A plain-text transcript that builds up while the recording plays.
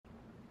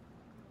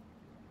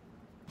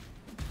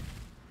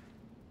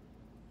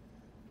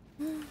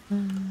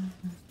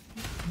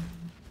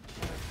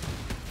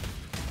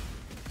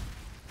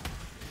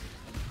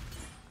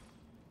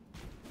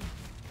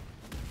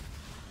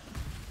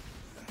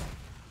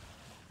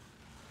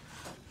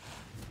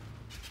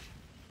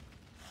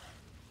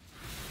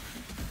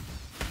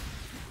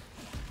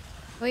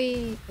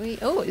Wait, wait.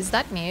 Oh, is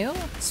that new?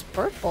 It's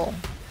purple.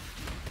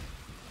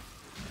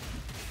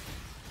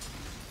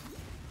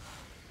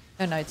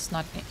 Oh no, it's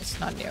not. It's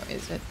not new,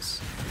 is it?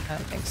 I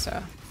don't think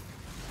so.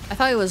 I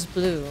thought it was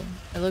blue.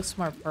 It looks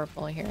more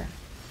purple here.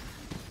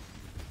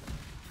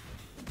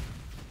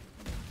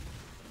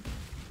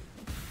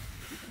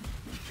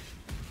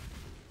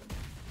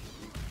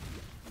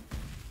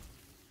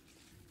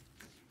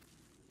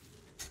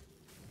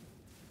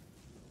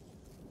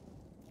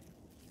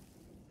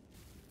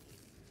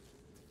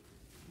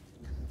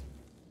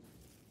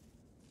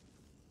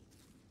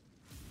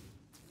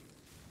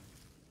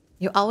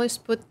 You always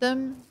put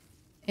them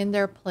in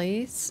their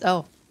place?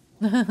 Oh.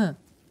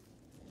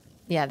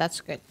 Yeah,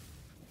 that's good.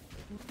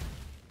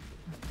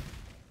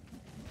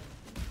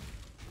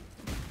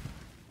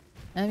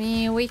 I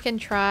mean, we can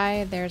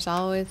try. There's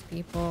always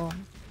people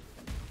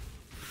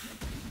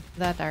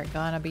that are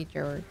gonna be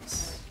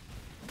jerks.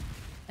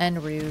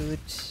 And rude.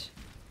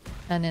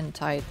 And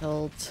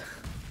entitled.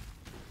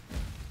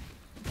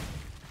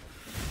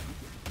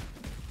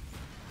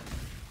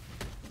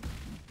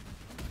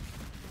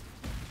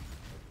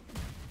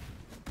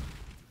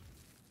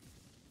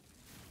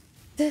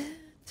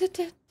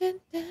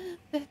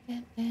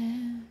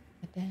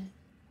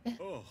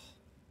 Oh,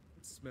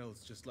 it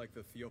smells just like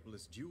the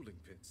Theopolis dueling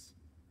pits.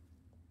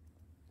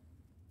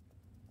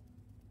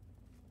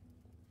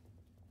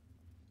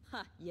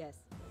 Ha, yes.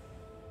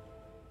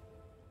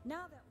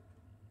 Now that...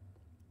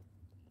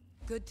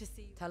 Good to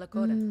see you.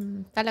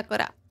 Talakora.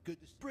 Talakora. Good.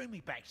 Bring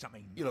me back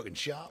something. You're looking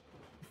sharp.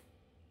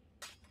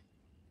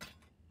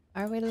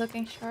 Are we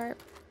looking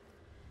sharp?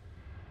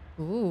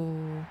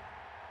 Ooh.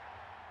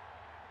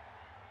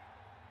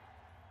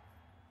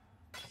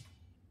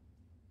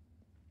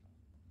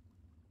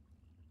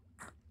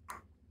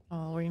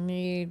 Oh, we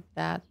need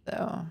that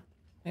though.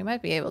 We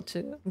might be able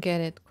to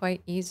get it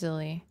quite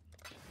easily.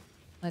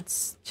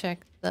 Let's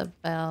check the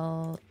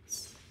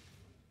belts.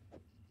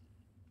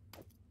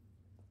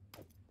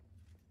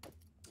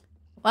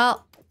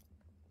 Well,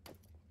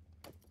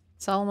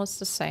 it's almost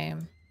the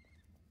same.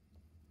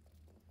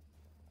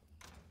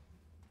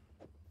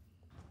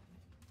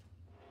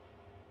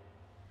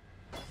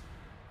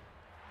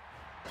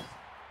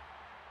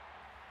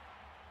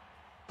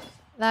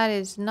 That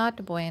is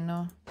not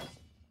bueno.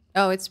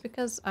 Oh, it's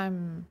because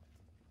I'm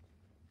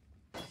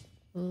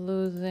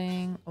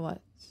losing what?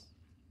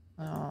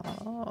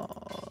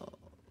 Oh.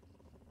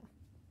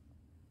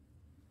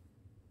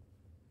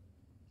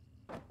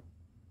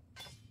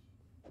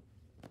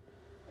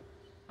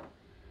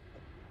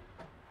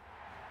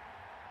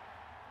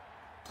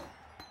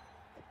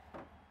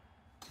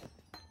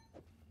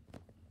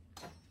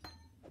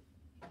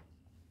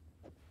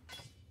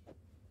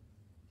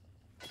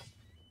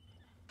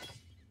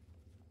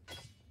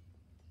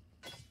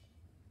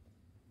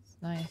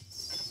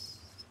 Nice.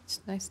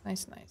 It's nice,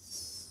 nice,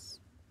 nice.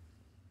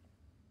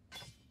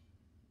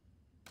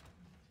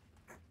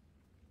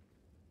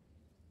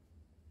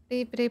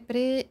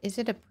 Is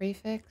it a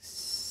prefix?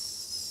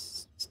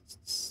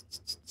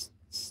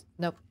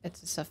 Nope,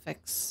 it's a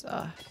suffix.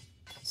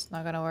 It's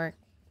not gonna work.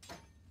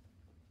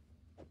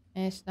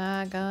 It's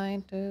not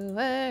going to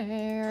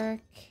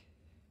work.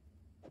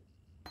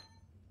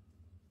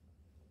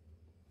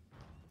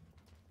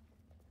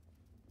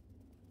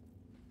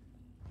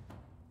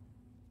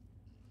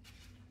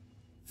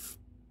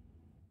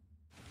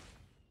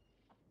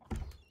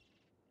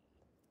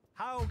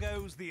 How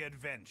goes the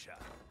adventure?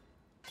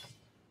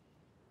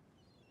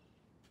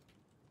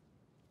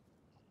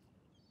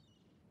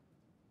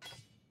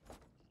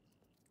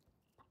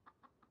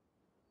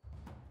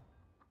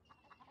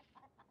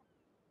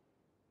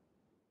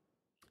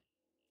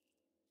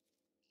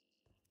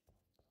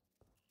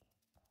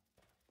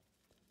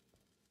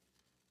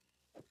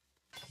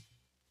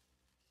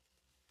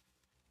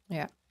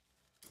 Yeah.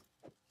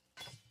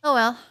 Oh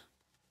well.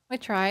 We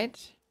tried.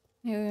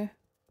 It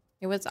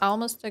was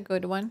almost a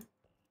good one.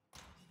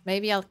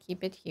 Maybe I'll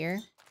keep it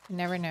here. Who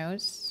never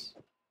knows.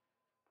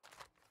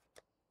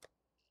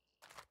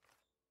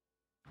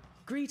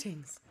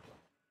 Greetings.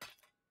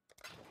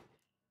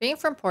 Being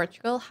from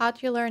Portugal, how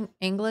do you learn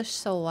English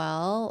so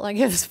well? Like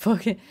you've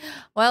spoken.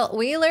 Well,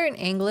 we learn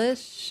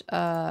English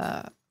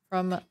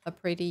from a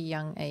pretty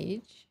young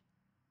age.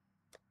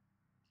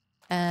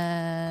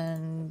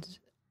 And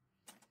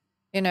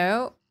you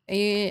know,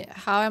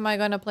 how am I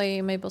gonna play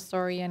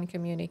MapleStory and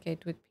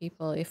communicate with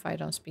people if I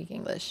don't speak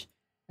English?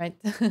 Right?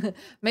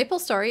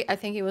 MapleStory, I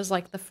think it was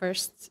like the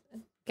first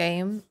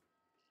game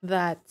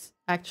that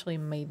actually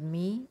made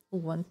me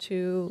want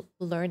to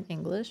learn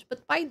English.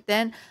 But by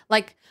then,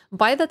 like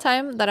by the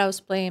time that I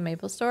was playing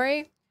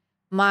MapleStory,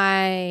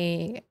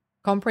 my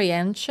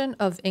comprehension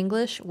of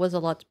English was a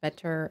lot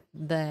better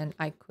than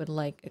I could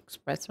like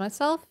express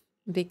myself,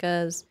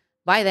 because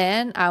by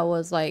then I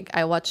was like,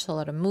 I watched a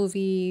lot of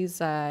movies.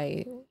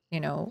 You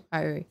know,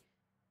 I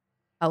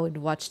would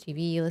watch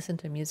TV, listen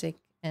to music,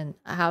 and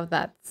I have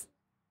that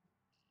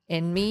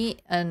in me.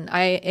 And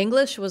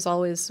English was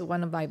always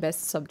one of my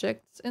best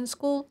subjects in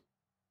school.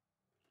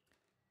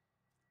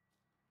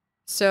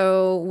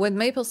 So with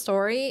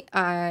MapleStory,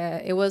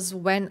 it was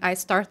when I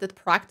started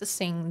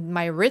practicing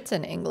my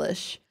written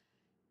English,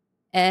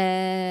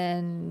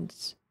 and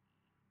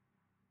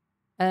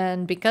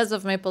because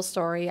of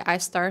MapleStory, I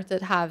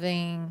started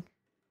having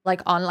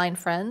like online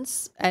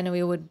friends, and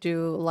we would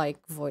do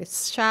like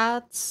voice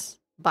chats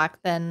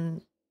back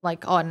then,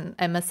 like on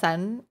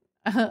MSN.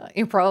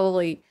 You're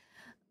probably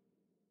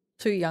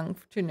too young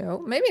to know.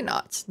 Maybe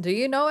not. Do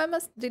you know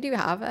MS? Did you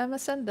have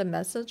MSN, the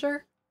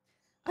messenger?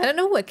 I don't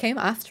know what came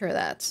after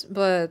that,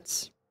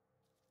 but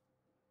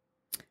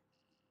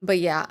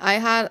yeah, I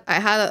had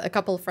a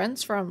couple of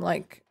friends from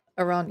like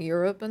around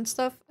Europe and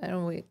stuff,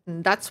 and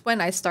that's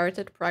when I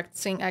started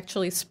practicing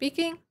actually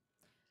speaking.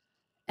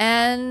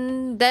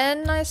 And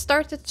then I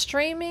started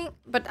streaming,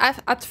 but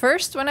at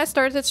first when I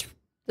started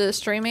the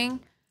streaming,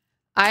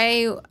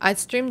 I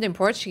streamed in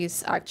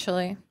Portuguese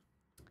actually.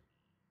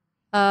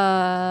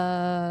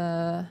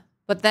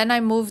 But then I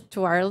moved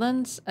to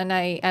Ireland, and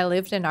I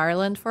lived in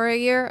Ireland for a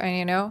year, and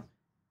you know,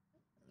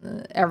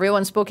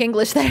 everyone spoke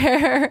English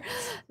there.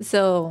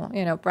 So,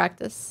 you know,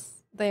 practice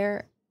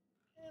there.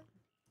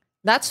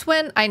 That's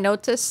when I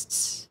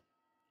noticed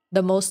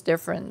the most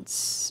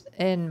difference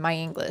in my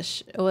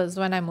English. It was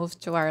when I moved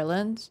to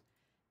Ireland.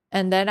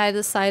 And then I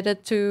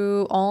decided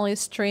to only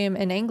stream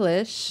in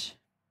English.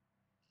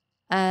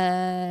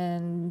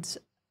 And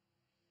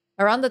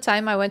around the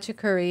time I went to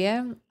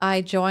Korea,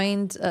 I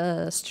joined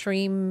a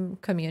stream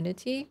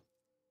community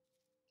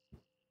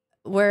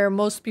where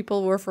most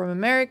people were from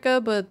America,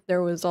 but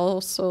there was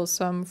also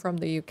some from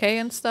the UK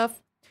and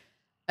stuff.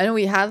 And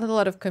we had a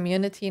lot of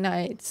community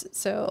nights,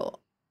 so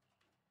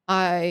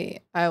I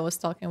was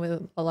talking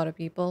with a lot of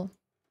people.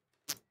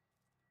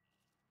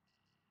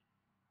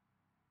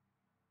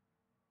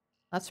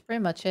 That's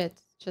pretty much it.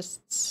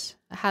 Just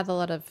I had a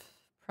lot of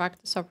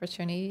practice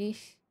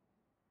opportunities.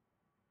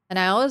 And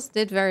I always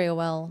did very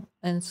well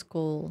in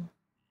school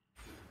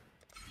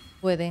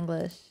with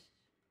English.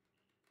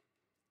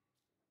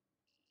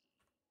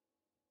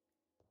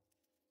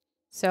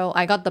 So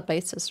I got the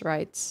basis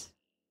right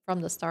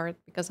from the start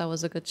because I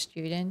was a good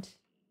student.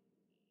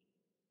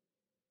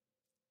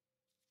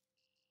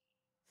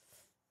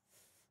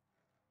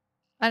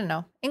 I don't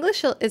know.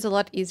 English is a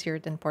lot easier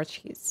than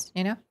Portuguese,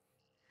 you know?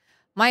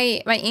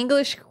 My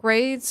English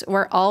grades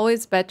were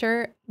always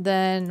better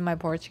than my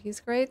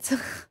Portuguese grades.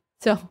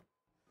 So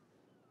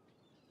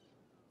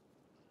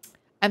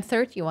I'm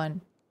 31.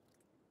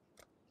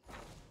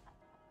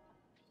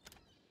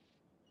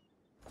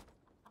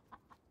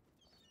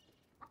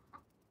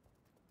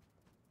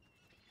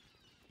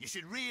 You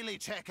should really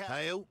check out.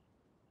 Hail.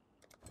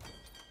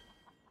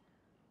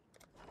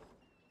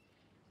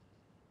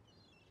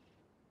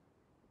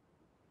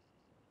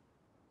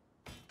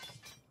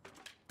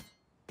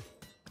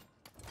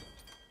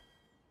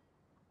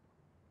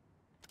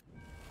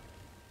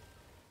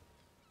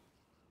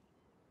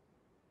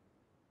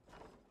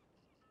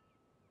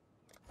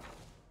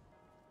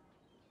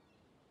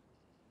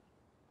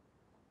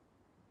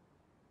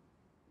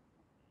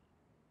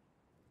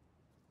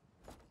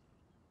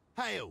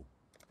 Hail.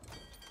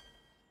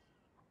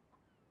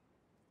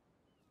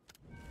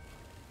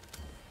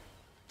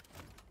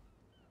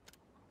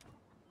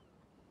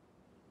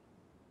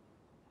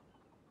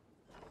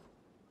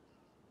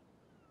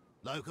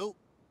 Local.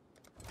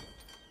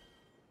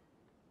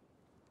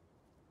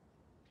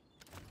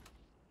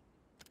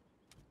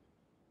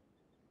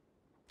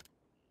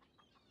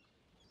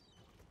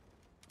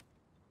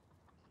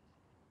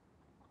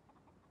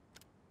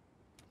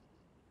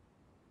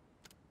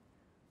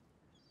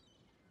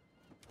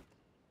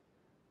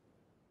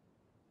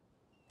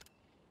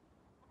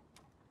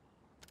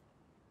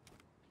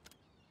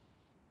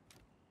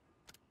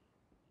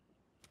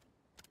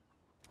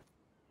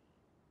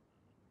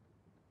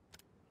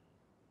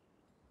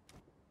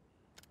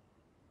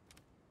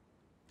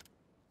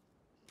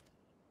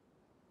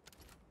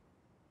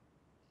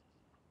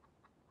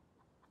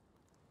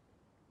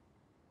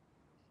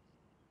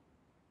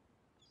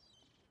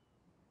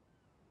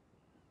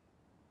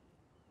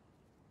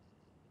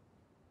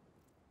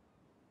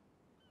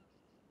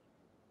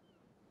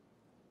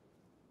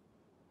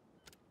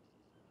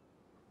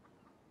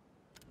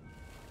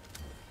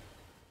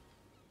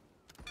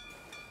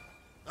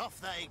 Off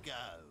they go.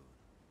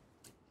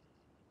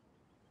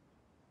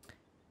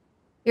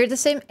 You're the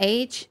same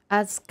age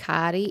as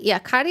Kari. Yeah,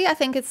 Kari, I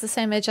think it's the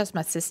same age as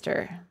my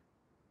sister.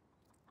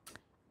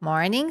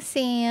 Morning,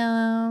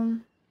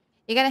 Sam.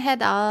 You're gonna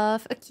head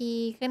off.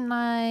 Okay, good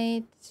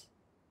night.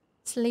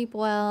 Sleep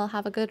well.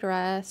 Have a good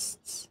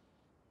rest.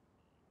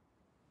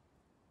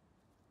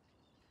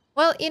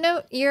 Well, you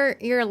know, your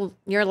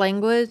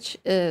language,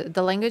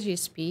 the language you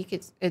speak,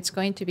 it's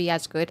going to be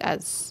as good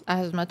as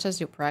much as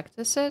you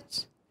practice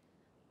it.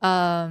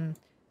 Um,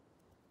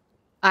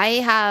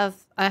 I have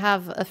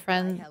a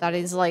friend that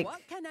is like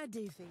What can I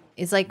do for you?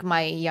 is like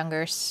my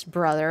younger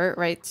brother,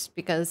 right?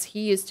 Because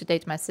he used to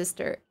date my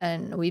sister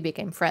and we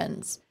became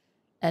friends.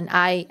 And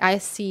I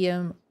see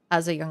him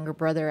as a younger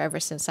brother ever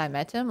since I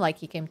met him. Like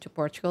he came to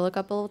Portugal a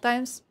couple of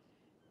times.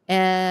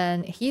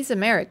 And he's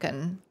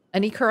American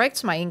and he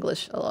corrects my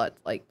English a lot.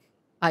 Like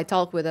I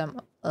talk with him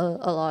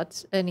a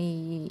lot and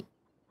he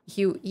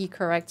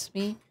corrects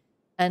me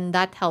and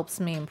that helps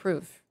me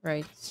improve,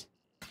 right?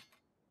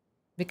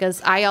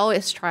 Because I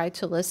always try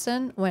to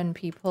listen when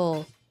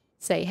people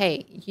say,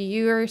 "Hey,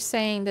 you're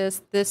saying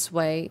this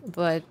way,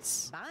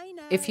 but Bye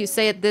now. if you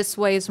say it this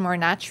way is more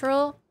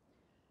natural."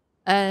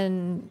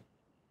 And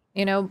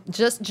you know,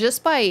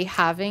 just by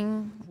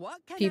having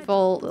What can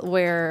people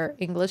where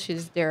English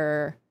is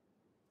their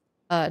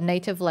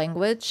native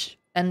language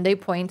and they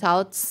point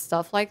out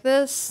stuff like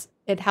this,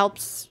 it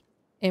helps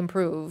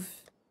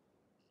improve.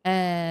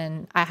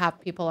 And I have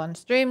people on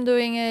stream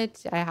doing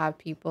it. I have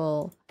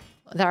people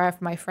that are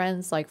my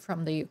friends like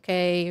from the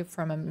UK,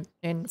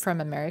 from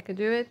America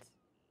do it.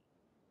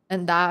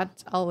 And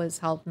that always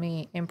helped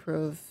me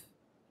improve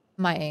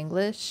my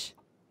English.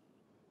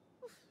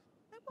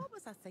 What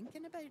was I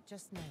thinking about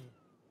just now?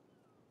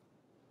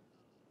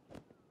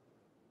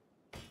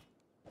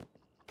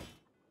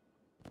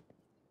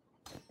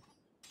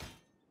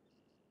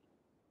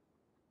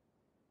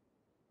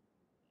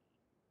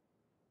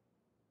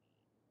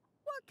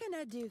 What can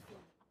I do for you?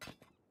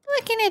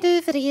 What can I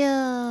do for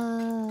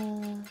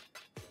you?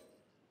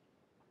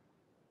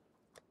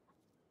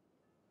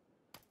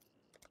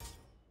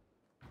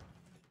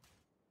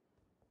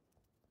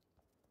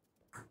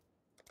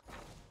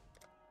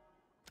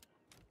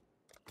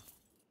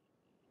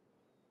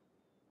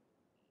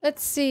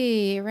 Let's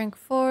see, rank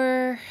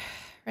 4.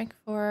 Rank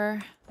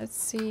 4. Let's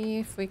see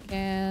if we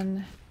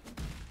can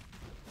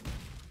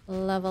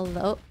level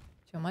up.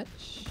 Too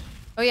much.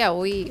 Oh yeah,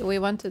 we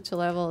wanted to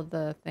level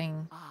the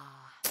thing.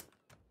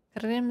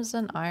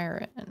 Crimson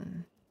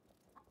Iron.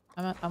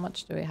 How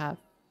much do we have?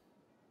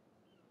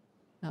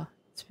 Oh,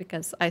 it's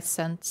because I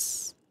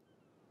sent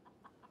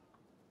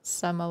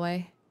some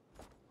away.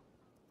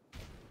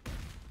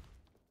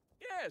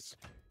 Yes.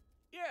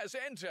 Yes,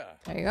 enter.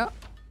 There you go.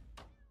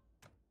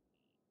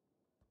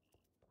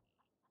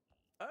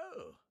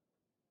 Oh.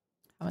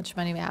 How much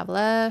money we have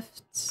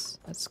left?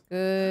 That's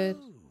good.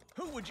 Oh.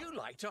 Who would you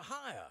like to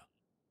hire?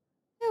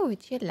 Who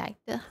would you like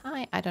to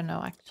hire? I don't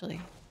know actually.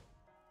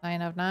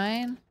 9 of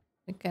 9.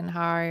 We can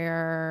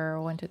hire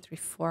 1, 2, 3,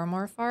 4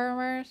 more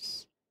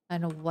farmers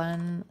and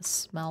 1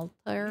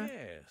 smelter.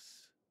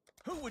 Yes.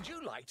 Who would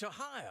you like to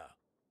hire?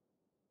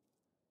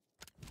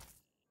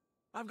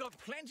 I've got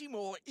plenty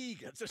more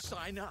eager to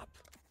sign up.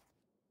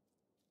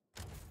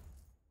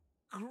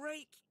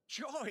 Great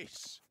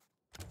choice.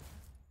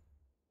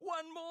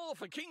 1 more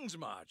for King's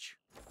March.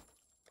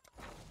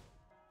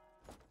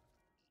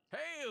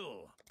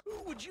 Hail!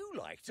 Who would you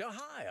like to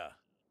hire?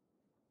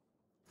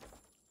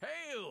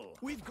 Hail!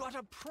 We've got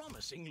a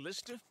promising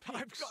list of picks.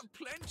 I've got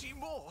plenty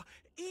more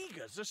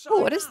eager to sign up.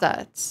 Oh, what is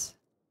that?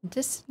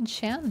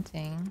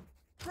 Disenchanting.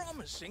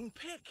 Promising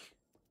pick.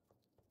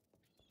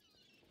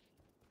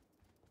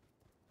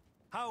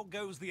 How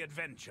goes the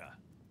adventure?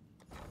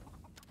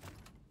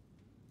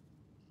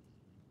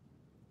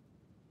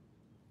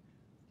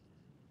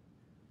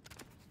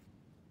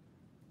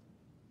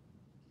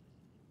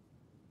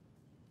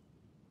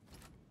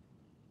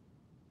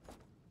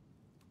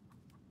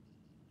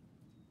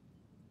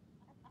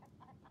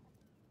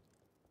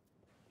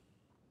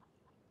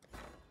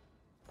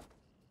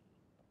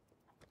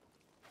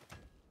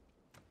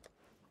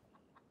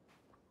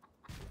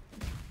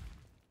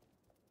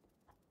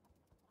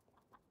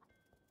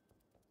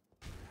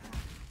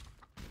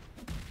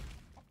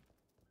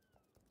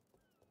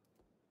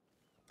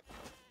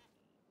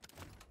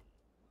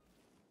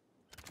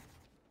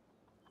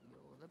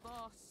 You're the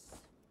boss.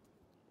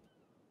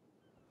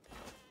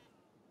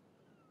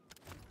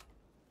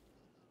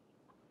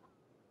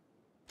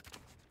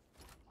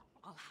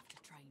 I'll have to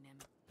train him.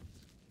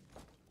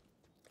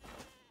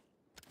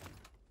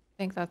 I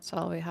think that's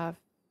all we have.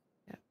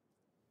 Yeah.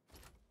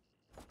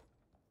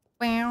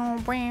 Bow,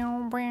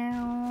 bow,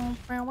 bow,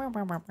 bow, bow,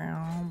 bow, bow,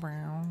 bow,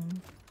 bow.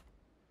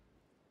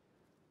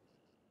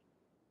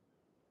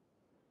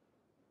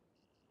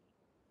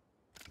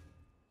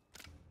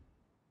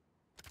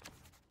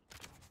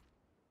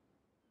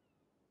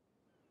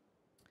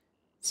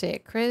 Say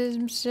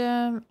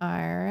crimson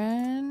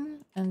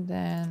iron, and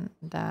then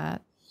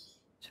that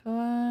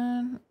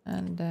one,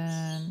 and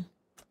then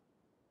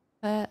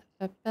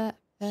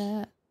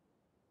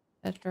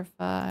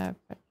petrify.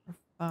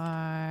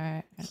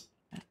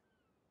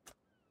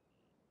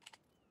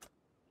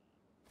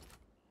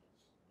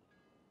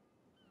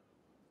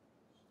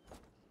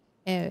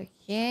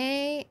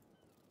 Okay.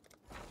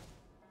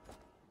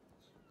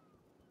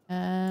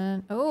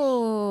 And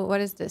oh,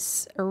 what is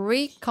this?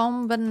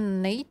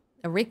 Recombinate.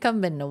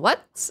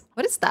 What?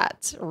 What is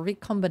that?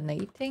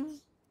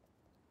 Recombinating?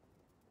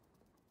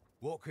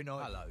 What can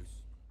I... Hellos.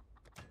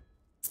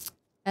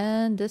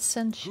 And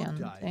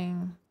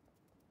disenchanting.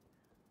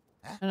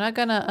 I'm not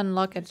gonna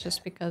unlock it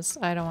just because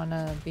I don't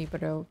wanna be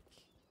broke.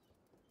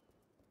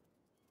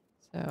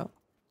 So.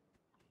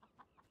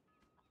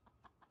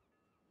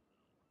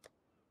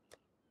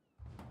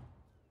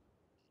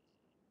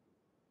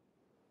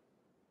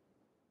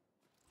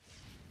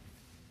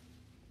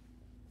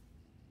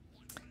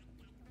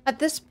 At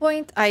this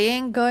point, I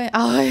ain't going.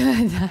 Oh,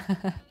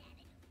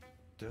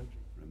 Don't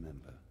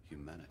remember,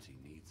 humanity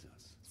needs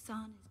us.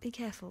 Son, be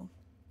careful.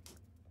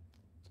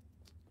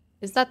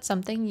 is that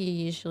something you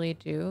usually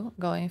do?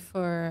 Going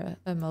for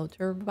a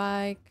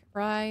motorbike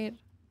ride?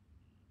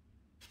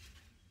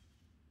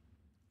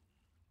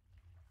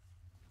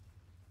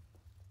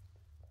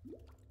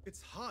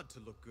 It's hard to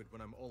look good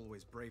when I'm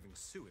always braving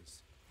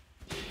sewers.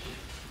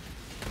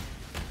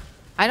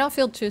 I don't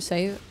feel too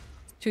safe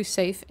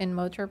in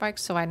motorbikes,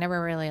 so I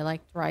never really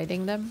liked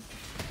riding them.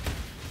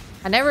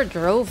 I never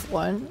drove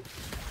one,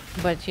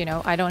 but you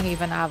know, I don't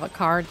even have a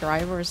car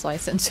driver's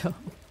license, so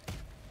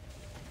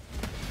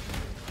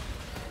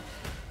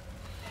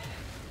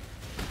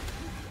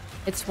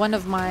it's one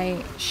of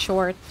my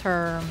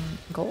short-term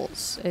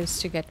goals is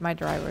to get my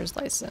driver's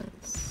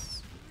license.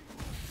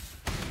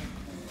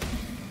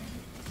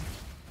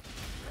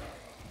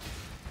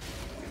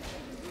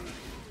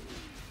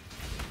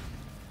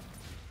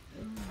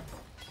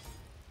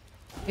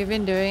 You've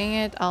been doing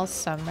it all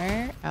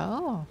summer?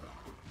 Oh.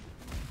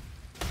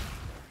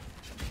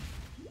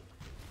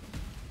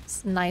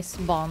 It's nice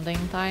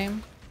bonding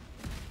time.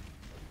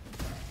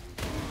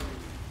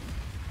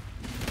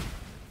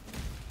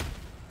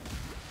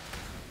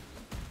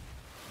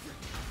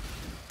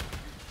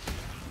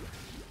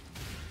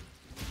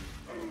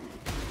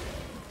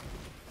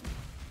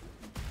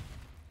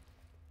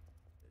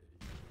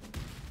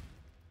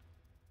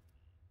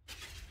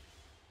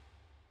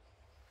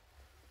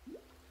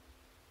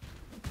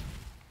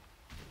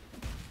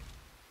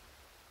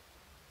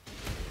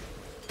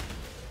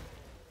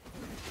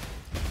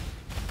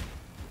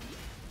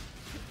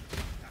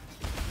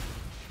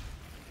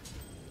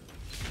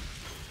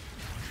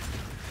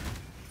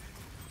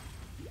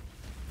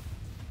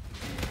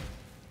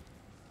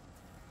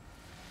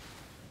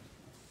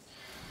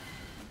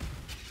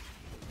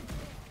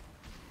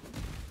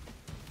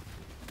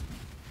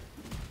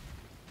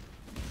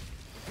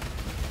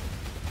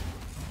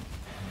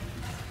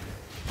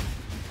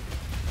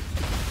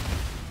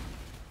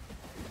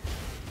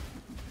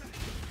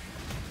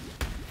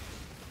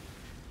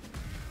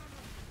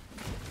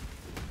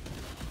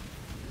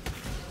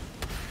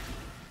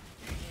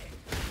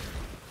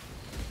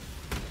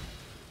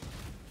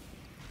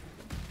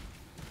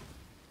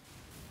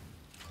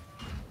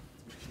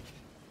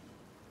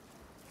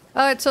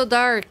 Oh, it's so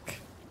dark.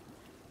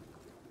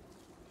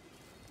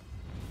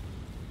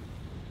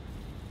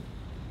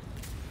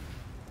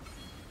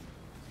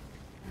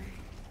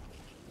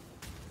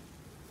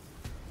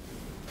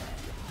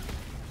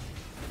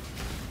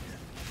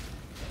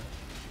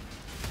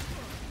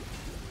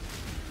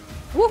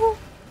 Woohoo!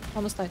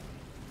 Almost died.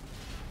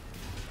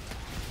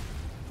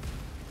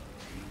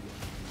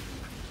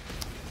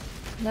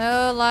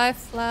 No life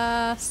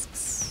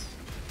flasks.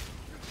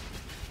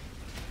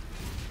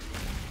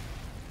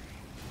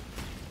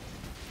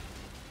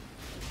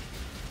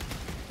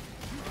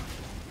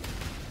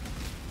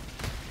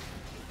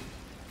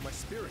 My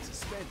spirits are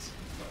spent.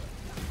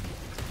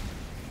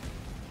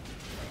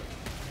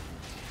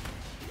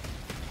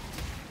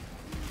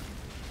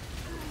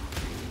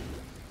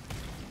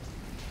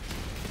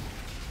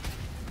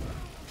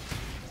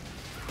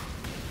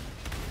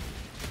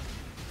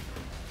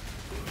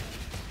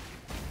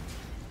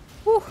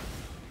 Whew.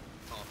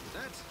 After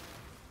that,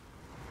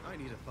 I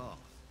need a bath.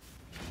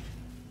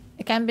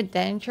 It can be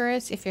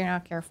dangerous if you're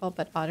not careful,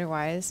 but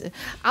otherwise.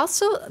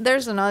 Also,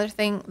 there's another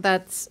thing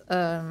that's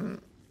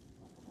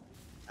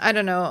I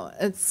don't know.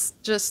 It's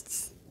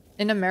just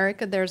in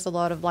America there's a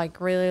lot of like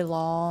really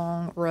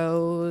long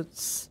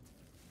roads,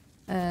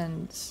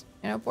 and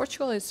you know,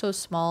 Portugal is so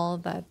small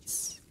that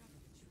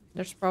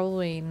there's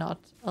probably not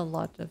a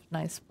lot of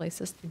nice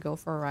places to go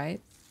for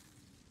rides.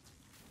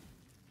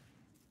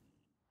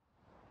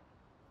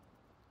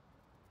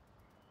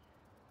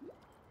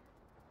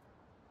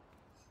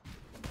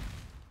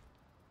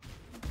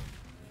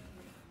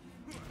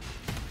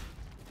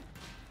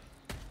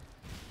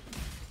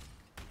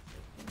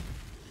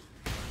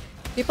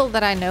 People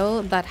that I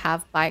know that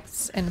have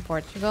bikes in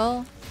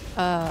Portugal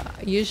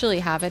usually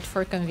have it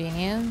for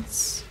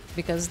convenience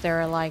because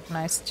they're like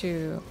nice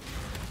to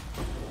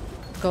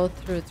go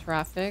through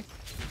traffic.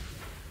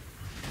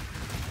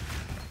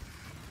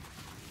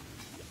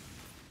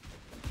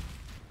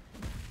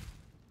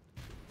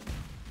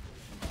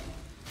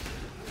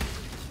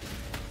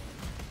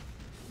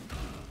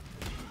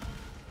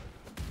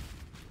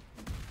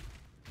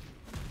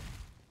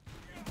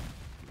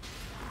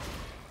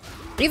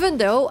 Even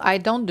though I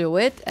don't do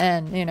it,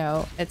 and you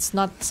know, it's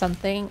not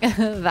something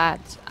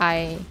that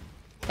I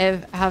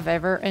have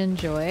ever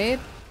enjoyed,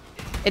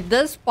 it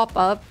does pop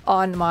up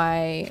on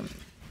my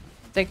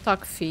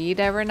TikTok feed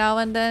every now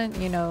and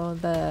then. You know,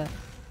 the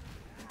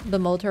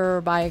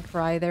motorbike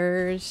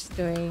riders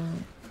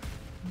doing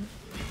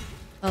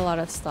a lot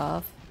of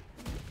stuff.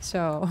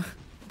 So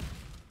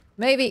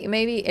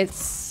maybe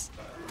it's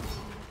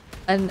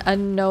an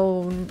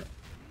unknown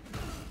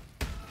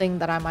thing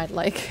that I might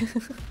like.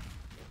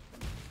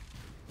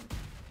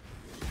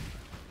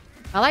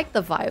 I like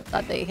the vibe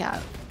that they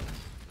have.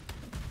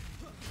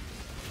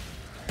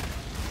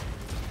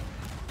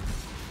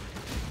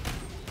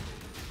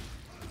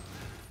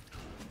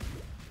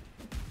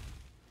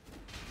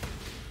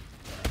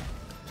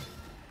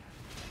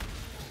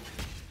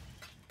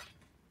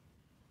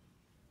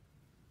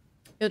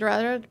 You'd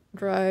rather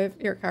drive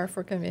your car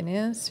for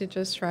convenience? You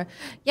just try.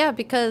 Yeah,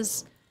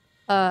 because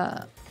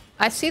I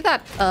see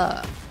that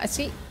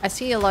I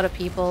see a lot of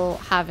people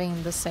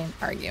having the same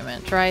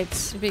argument,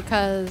 right?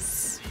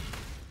 Because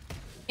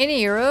in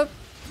Europe,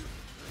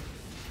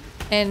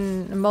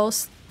 in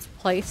most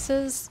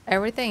places,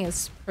 everything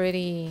is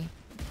pretty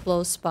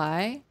close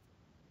by.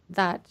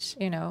 That,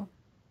 you know,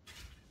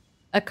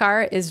 a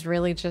car is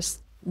really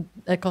just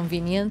a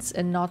convenience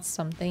and not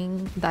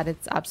something that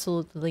it's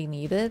absolutely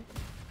needed.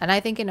 And I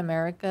think in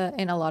America,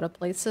 in a lot of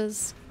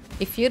places,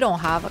 if you don't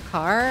have a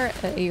car,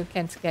 you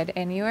can't get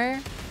anywhere.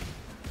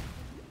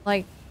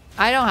 Like,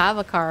 I don't have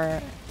a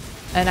car,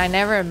 and I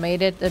never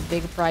made it a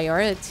big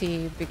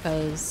priority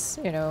because,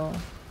 you know,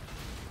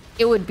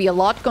 it would be a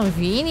lot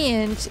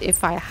convenient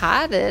if I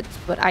had it,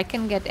 but I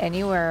can get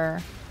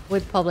anywhere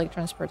with public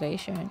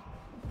transportation.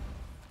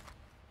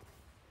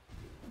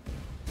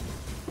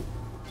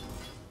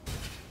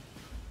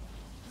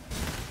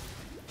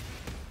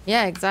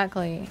 Yeah,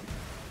 exactly.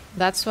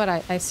 That's what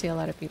I see a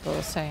lot of people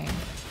saying.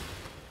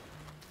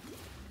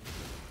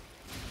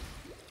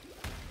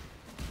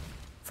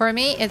 For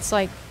me, it's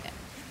like,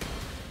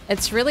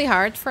 it's really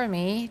hard for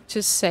me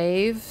to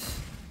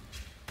save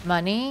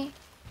money,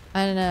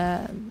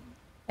 and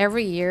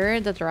every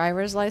year the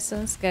driver's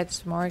license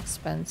gets more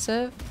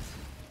expensive.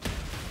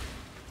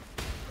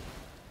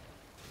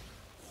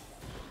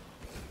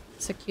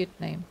 It's a cute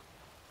name.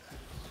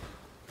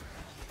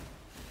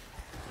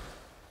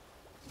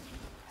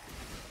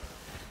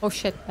 Oh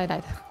shit, I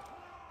died.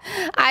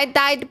 I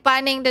died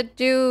banning the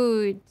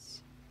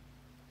dudes.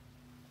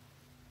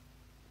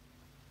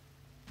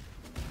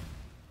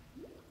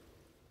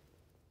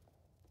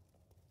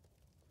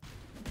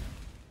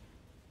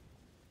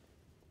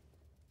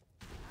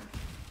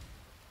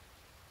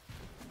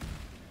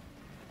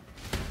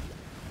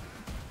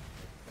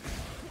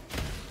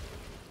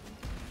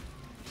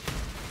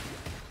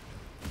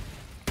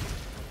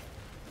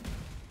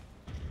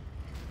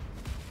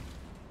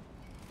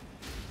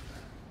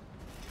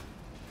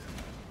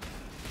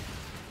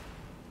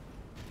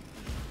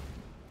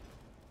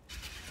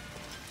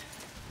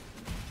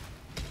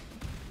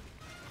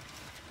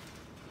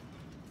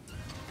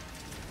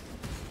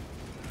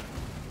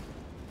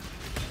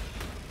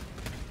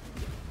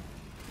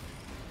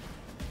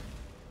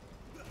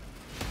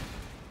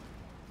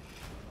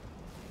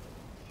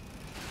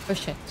 Oh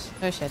shit.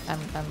 Oh shit. I'm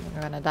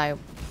gonna die.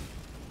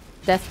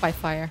 Death by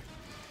fire.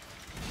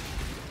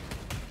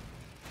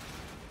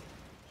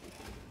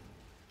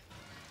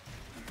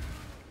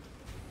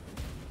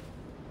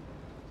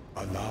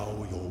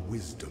 Allow your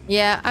wisdom.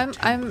 Yeah,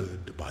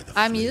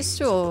 I'm used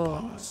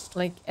to,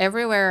 like,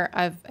 everywhere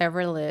I've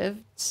ever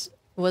lived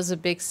was a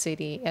big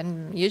city,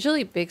 and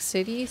usually big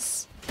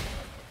cities,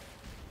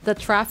 the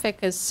traffic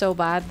is so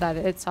bad that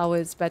it's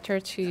always better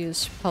to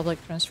use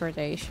public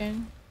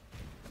transportation.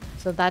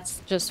 So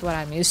that's just what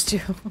I'm used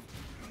to.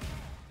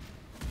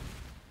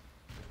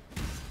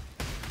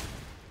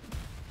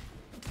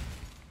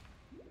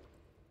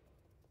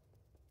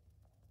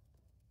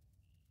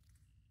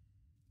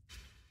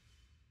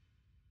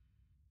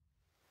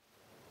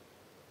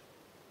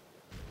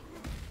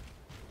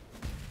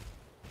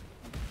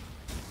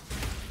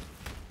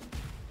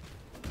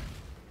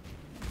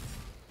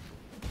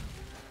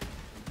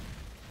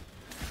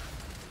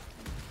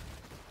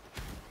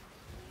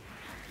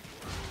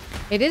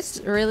 It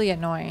is really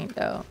annoying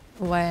though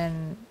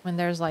when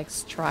there's like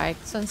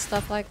strikes and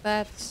stuff like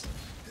that.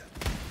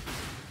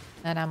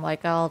 And I'm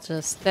like, I'll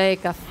just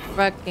take a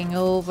fucking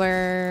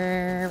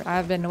Uber.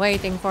 I've been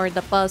waiting for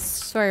the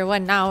bus for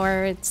 1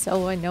 hour. It's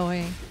so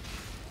annoying.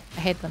 I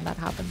hate when that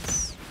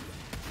happens.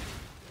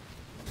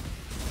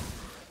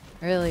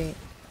 Really,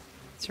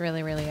 it's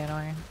really, really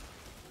annoying.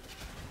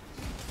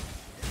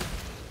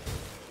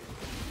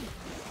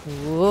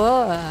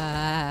 Whoa,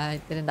 I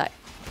didn't die.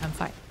 I'm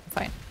fine. I'm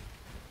fine.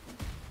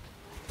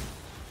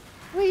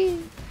 Wee,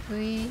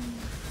 wee,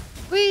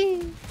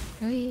 wee,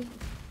 wee,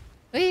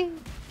 wee,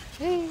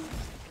 wee,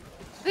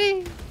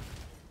 wee.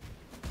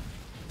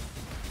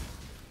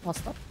 I'll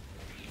stop.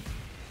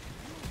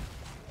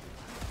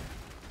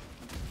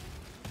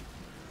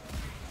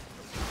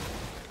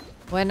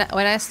 When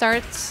I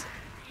start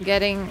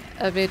getting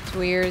a bit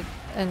weird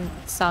and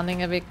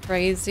sounding a bit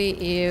crazy,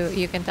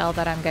 you can tell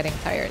that I'm getting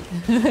tired.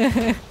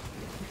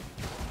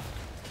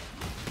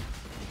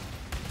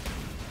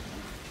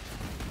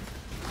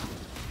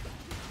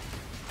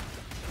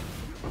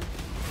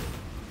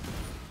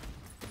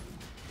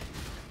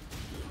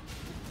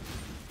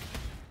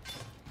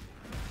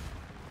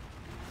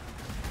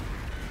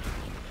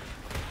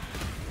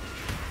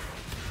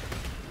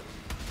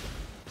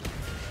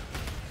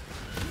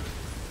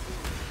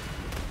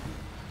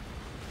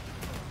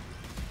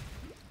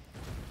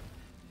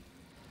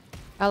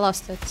 I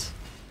lost it.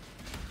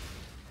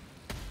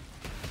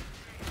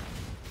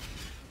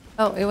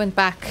 Oh, it went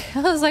back.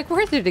 I was like,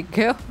 where did it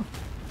go?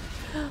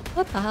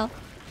 What the hell?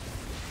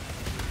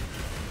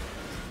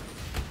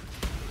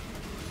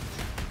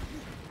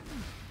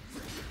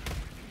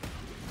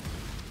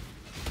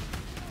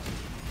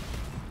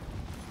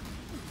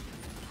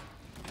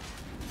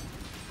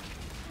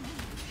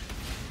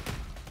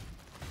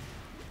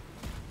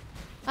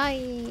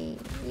 Bye.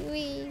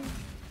 Wee.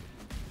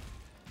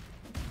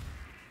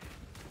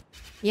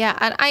 Yeah,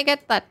 and I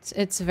get that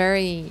it's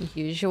very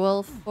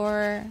usual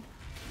for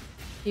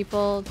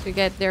people to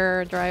get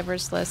their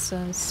driver's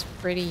lessons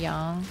pretty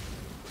young.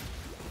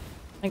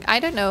 Like, I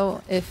don't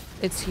know if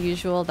it's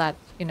usual that,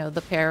 you know,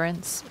 the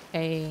parents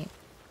pay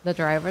the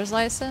driver's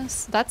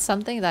license. That's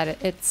something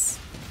that it's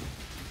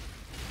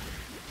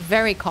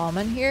very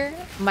common here.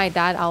 My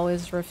dad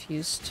always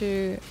refused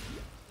to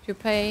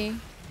pay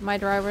my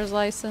driver's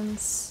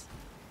license.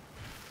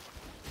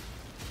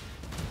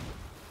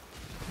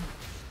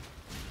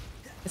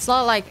 It's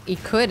not like he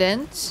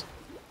couldn't.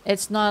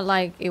 It's not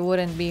like it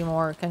wouldn't be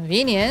more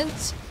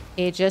convenient.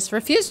 He just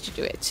refused to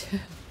do it.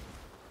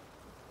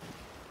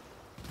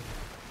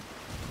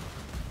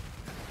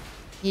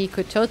 He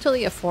could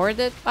totally afford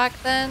it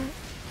back then.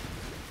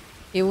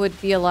 It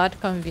would be a lot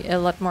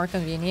more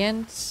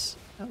convenient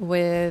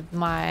with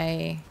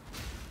my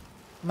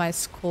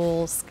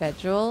school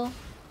schedule.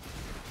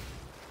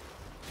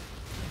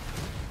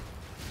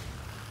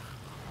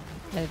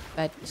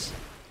 But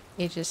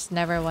he just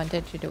never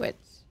wanted to do it.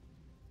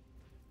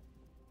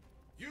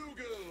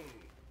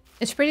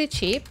 It's pretty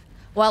cheap.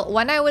 Well,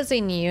 when I was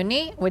in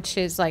uni, which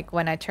is like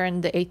when I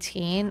turned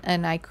 18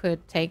 and I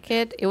could take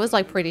it, it was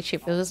like pretty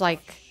cheap. It was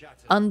like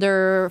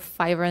under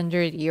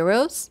 500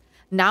 euros.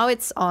 Now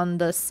it's on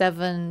the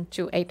 700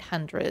 to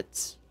 800,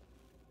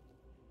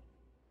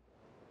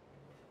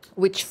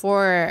 which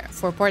for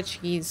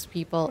Portuguese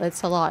people,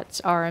 it's a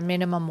lot. Our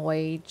minimum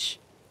wage,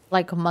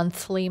 like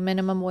monthly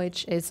minimum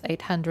wage, is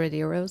 800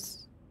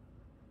 euros.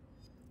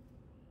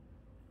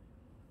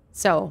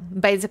 So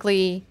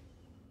basically,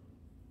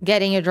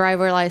 getting a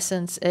driver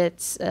license,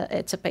 it's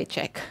a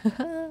paycheck.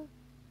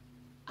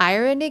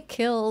 Irony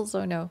kills,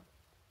 or no?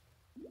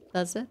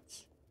 Does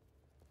it?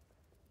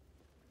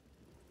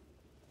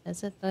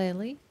 Is it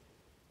really?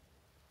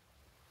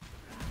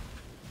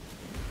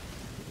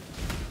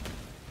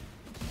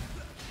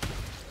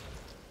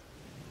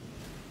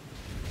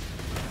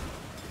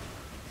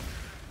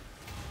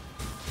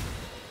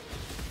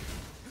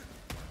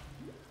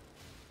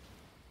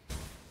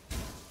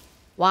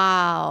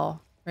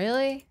 Wow,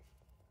 really?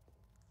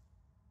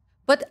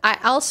 But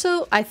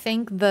I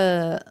think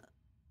the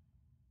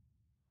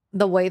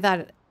way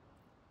that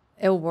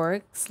it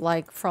works,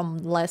 like from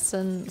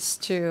lessons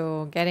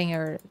to getting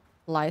your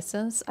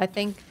license, I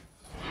think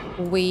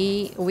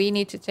we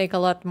need to take a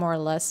lot more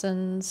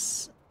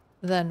lessons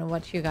than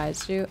what you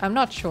guys do. I'm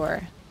not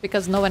sure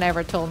because no one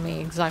ever told me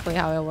exactly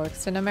how it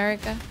works in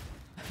America.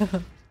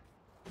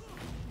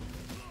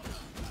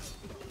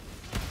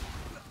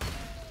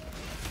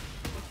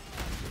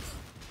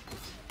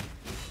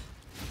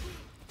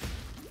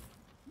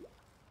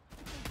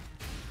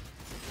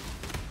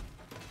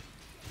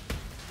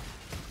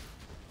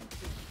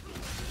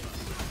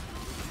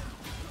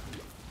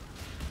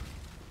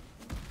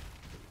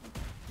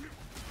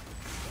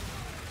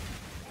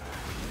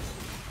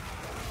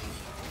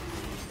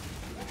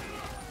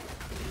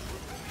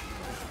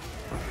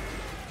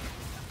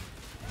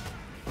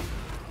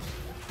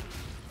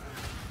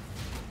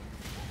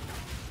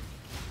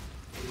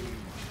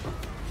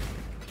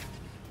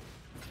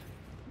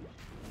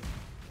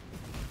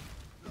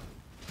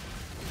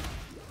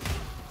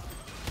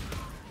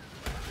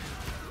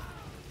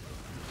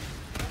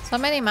 So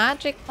many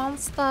magic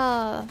monsters.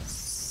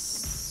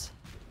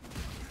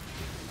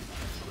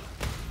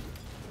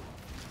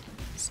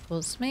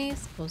 Excuse me,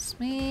 excuse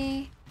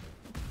me.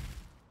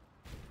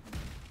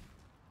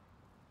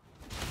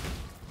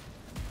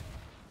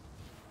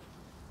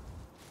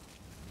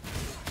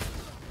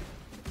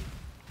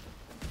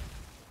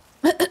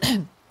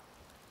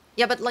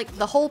 Yeah, but like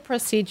the whole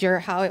procedure,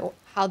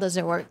 how does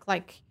it work?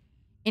 Like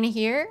in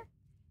here,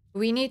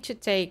 we need to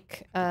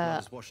take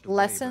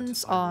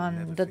lessons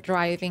on the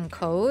driving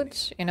code,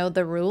 you know,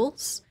 the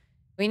rules.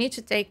 We need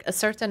to take a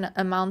certain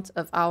amount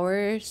of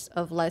hours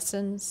of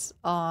lessons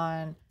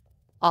on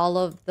all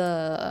of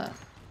the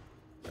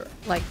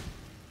like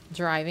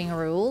driving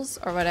rules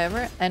or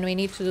whatever, and we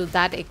need to do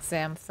that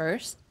exam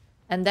first.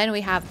 And then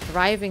we have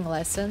driving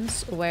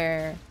lessons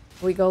where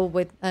we go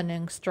with an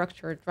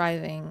instructor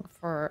driving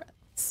for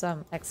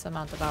some X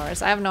amount of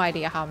hours. I have no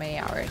idea how many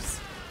hours.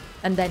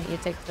 And then you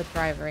take the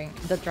driving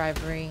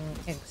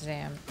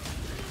exam.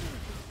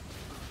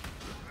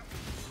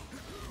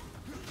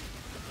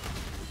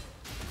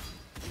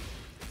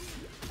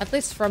 At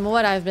least from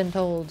what I've been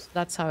told,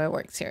 that's how it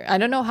works here. I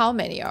don't know how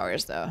many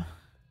hours though.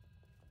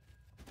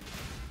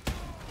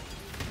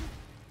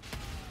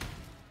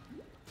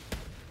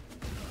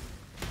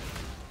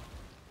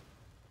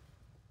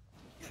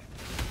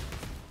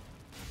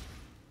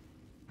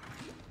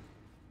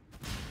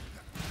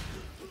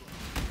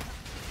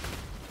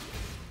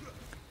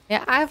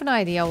 Yeah, I have no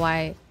idea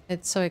why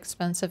it's so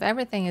expensive.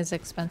 Everything is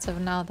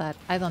expensive now that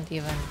I don't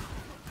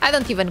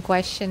even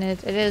question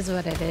it. It is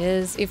what it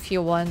is. If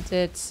you want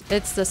it,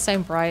 it's the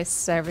same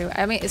price everywhere.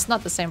 I mean, it's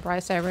not the same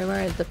price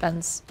everywhere. It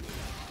depends.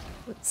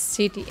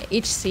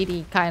 Each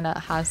city kind of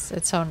has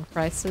its own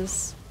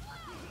prices.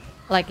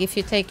 Like if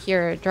you take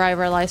your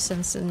driver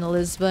license in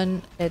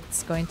Lisbon,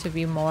 it's going to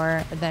be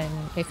more than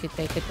if you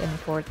take it in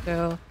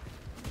Porto,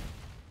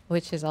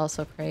 which is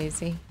also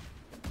crazy.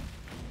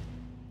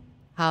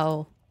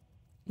 How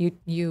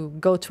you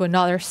go to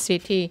another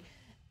city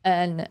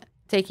and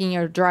taking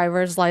your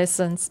driver's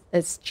license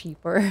is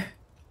cheaper.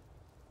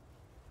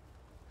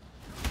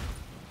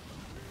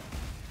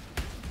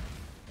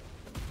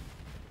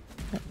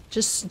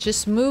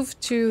 Just move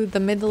to the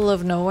middle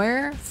of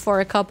nowhere for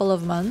a couple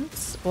of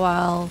months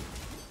while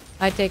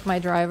I take my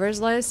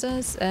driver's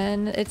license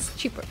and it's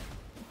cheaper.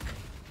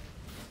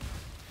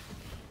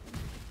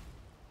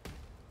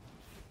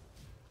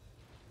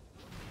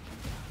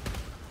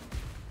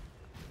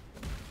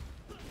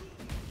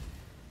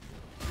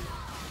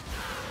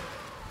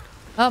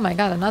 Oh my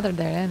god, another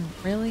dead end.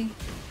 Really?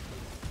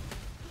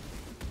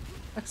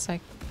 Looks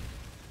like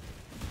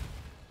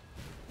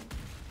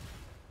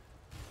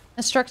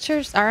the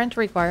structures aren't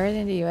required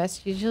in the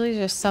US. Usually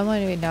just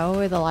someone we know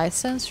with a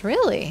license.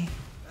 Really?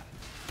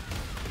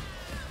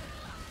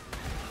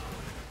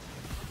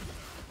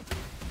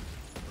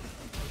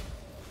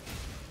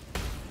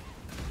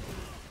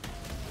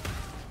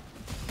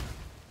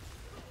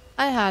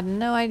 I had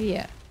no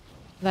idea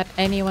that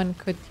anyone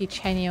could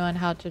teach anyone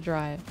how to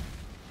drive.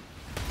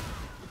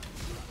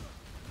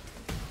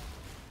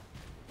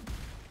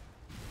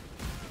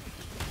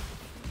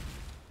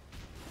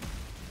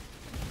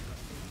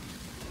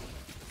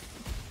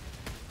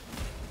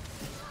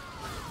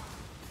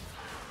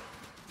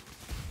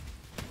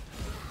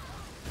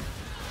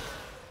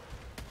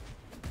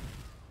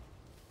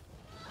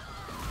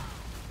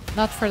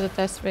 Not for the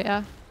test, but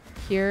yeah.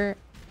 Here,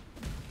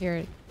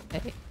 there,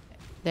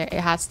 it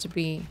has to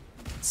be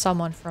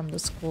someone from the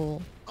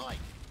school. Oi!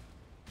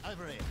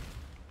 Over here.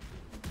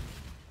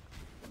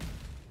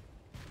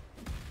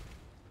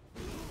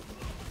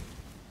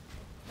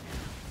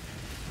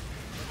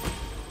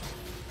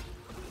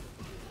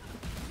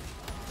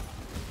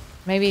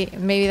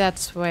 Maybe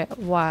that's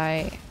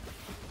why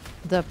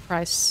the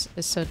price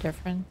is so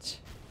different.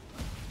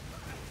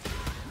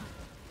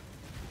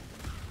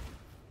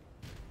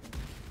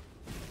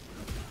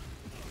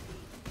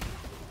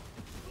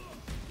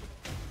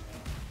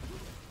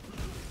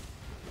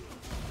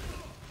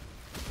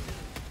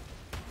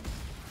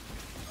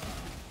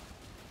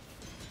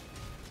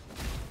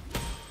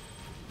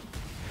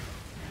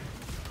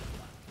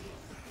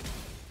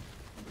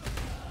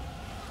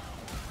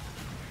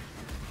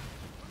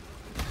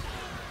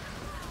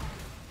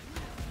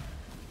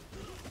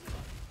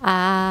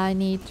 I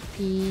need to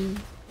pee.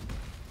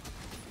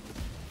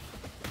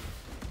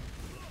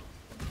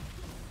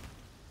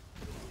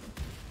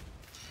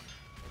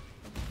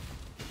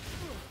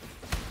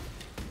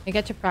 You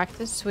get to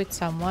practice with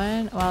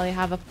someone while you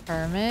have a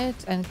permit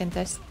and can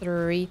test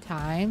 3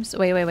 times.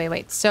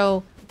 Wait.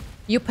 So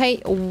you pay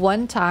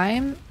 1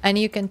 time and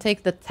you can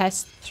take the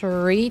test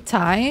 3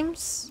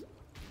 times?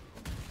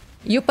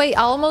 You pay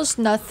almost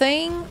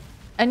nothing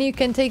and you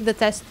can take the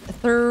test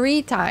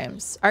 3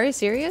 times. Are you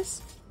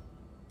serious?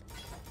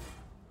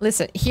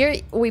 Listen, here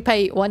we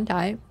pay 1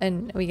 time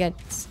and we get...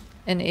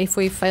 And if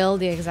we fail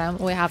the exam,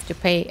 we have to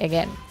pay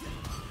again.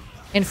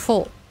 In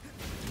full.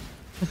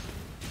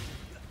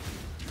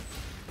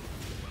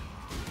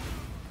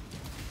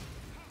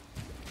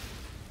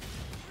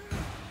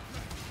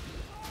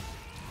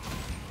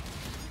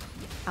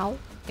 Ow.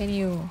 Can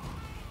you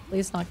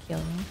please not kill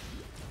me?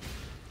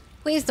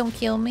 Please don't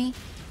kill me.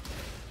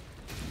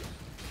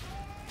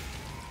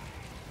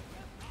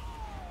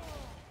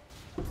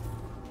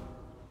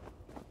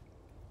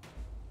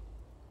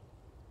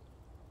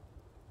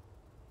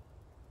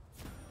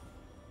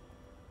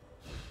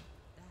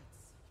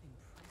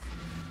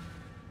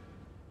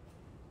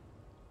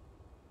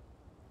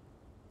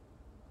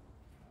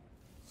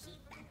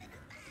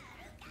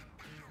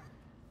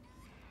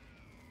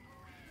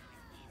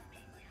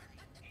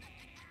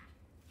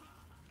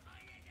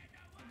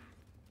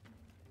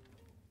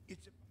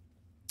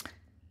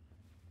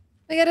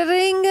 We got a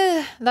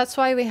ring. That's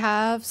why we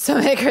have so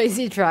many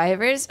crazy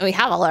drivers. We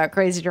have a lot of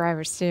crazy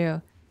drivers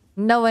too.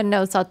 No one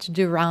knows how to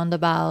do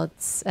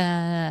roundabouts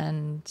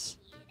and...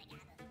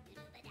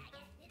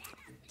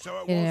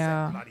 So it was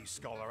Yeah. that bloody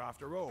scholar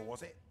after all,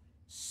 was it?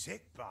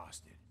 Sick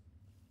bastard.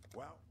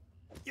 Well,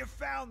 you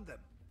found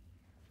them.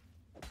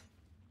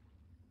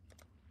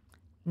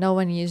 No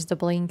one used the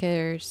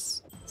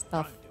blinkers,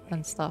 stuff.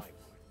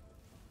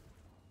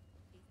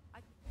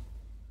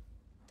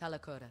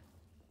 Talakota.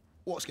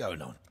 What's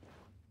going on?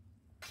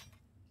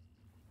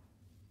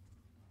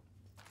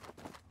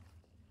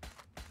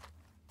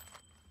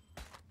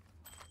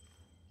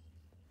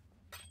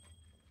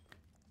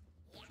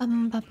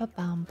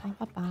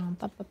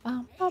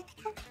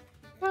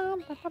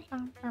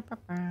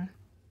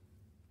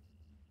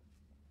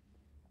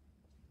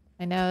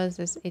 My nose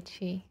is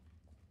itchy.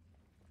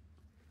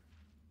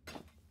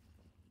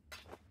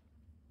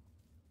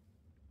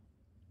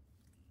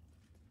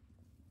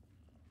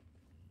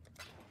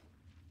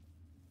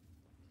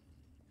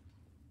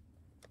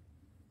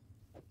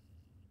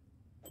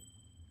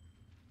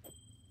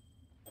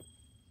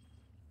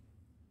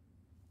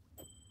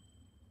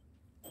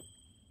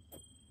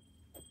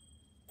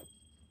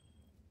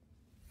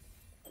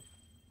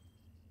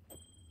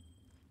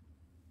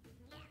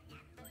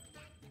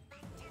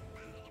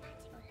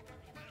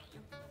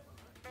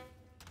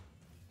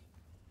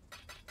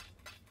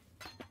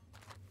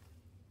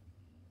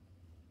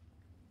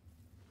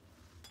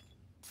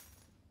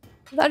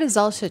 That is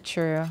also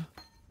true.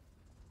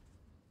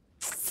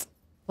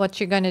 What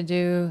you gonna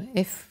do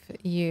if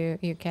you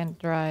can't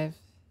drive?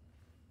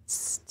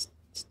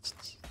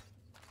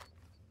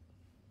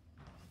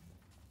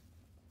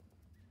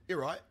 You're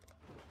right.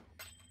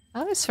 I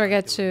always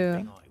forget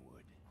to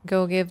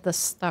go give the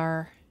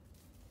star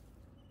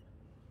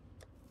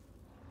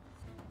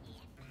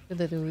to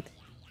the dude.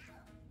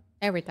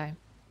 Every time.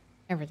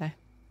 Every time.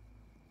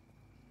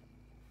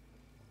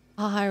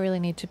 Oh, I really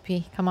need to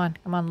pee. Come on,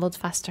 load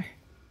faster.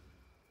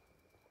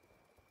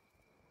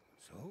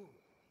 So,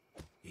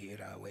 here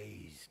our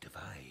ways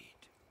divide.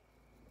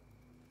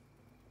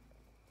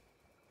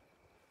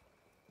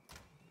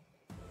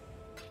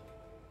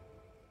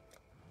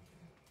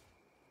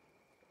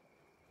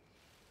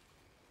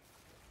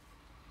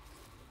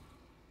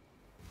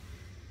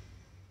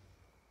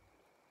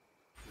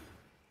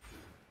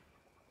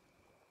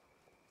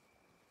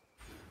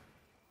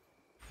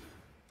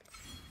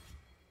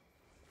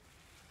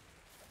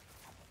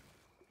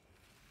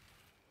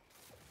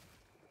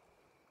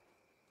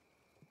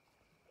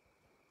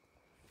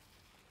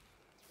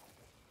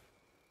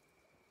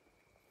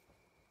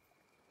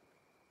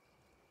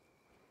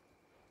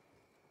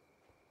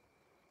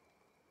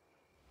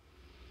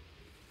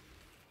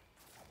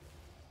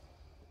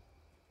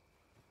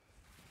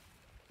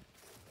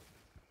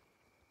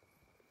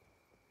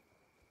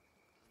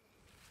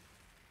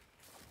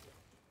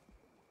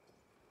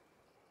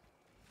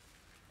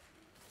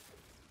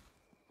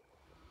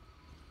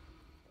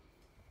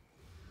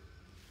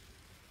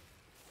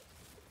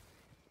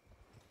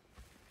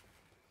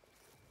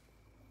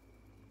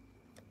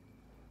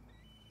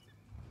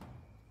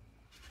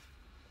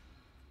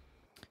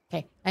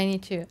 Okay, I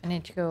need to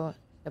go to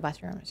the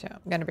bathroom, so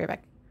I'm gonna be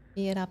back.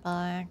 Be it up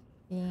back.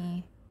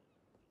 You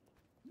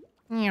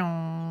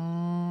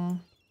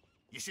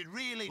should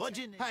really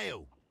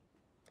hail.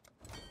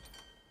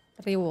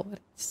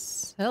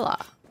 Rewards.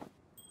 Hella.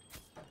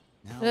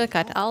 Look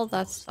at all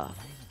that stuff.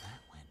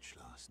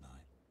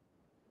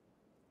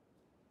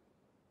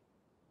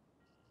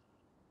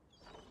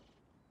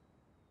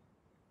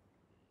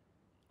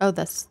 Oh,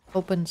 that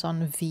opens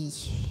on V.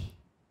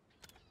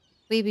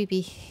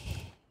 VBB.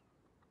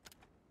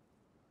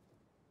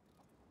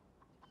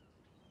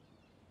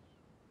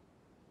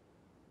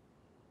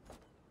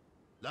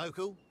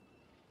 Local.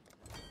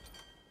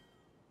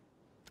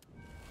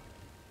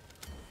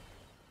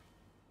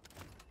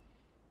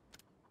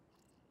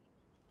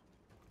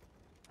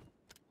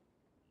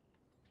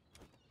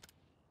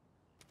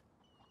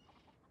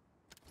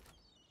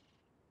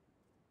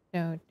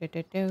 Do.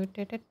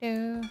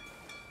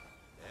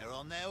 They're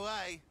on their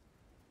way.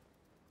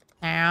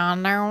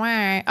 On their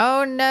way.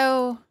 Oh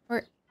no.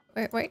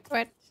 Wait.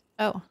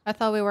 Oh, I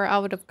thought we were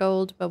out of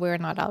gold, but we're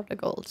not out of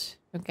gold.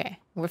 Okay,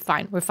 we're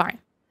fine.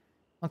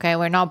 Okay,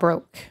 we're not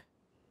broke.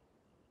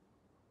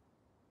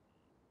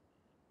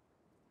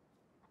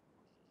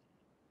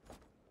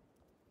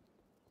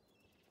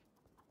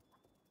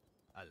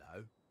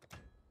 Hello.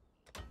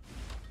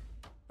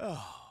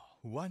 Oh,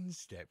 one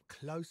step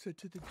closer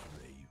to the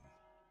dream.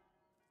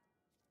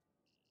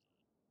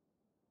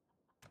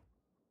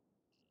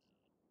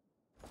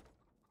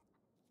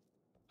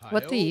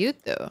 What do you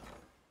do?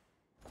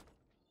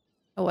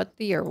 What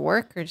do your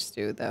workers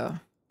do, though?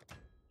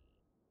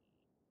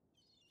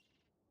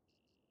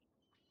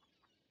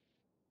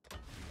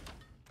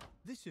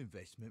 This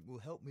investment will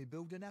help me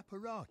build an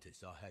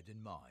apparatus I had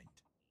in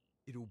mind.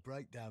 It'll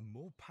break down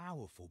more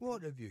powerful.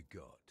 What have you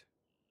got?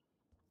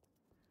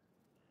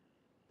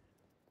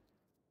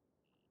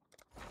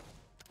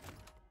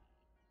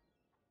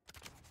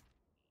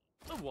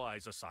 A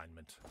wise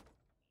assignment.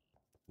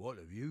 What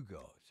have you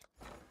got?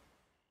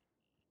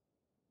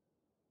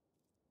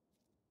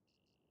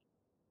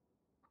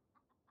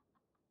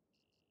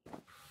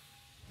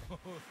 Oh,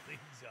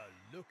 things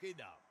are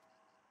looking up.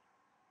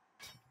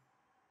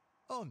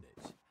 On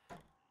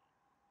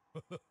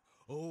it.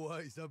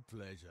 Always a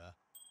pleasure.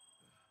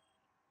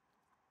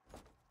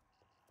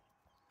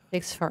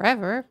 Takes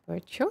forever,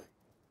 but sure.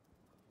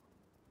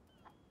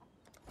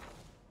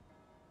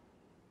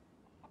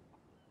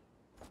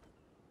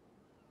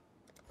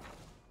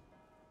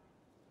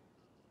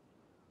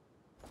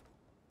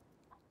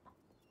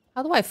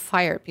 How do I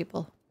fire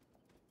people?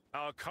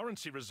 Our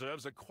currency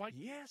reserves are quite...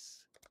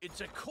 Yes, it's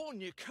a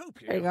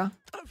cornucopia There you go.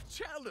 of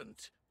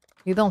talent.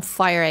 You don't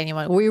fire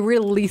anyone. We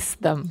release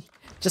them.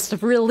 Just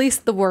release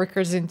the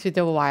workers into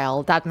the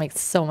wild. That makes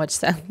so much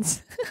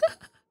sense.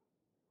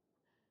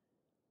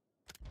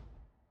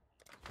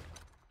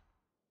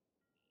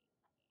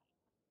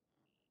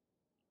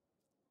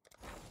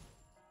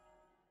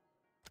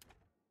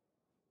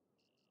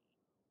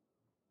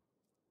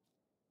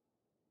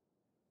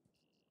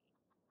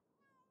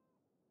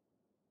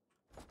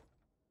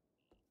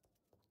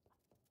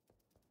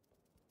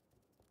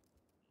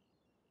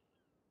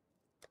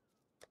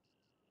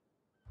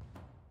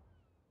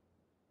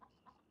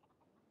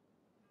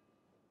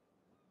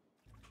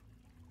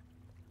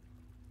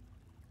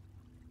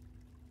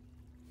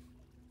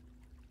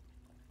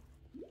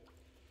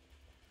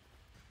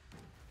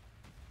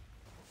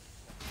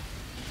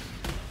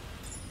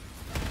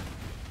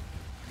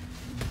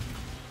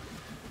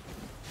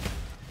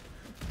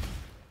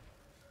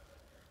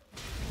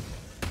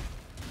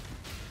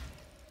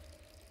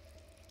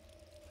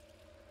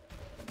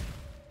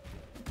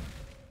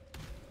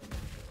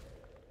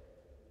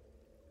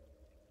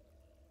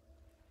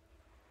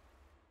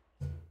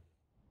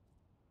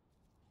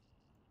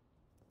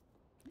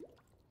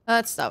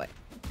 Let's do it.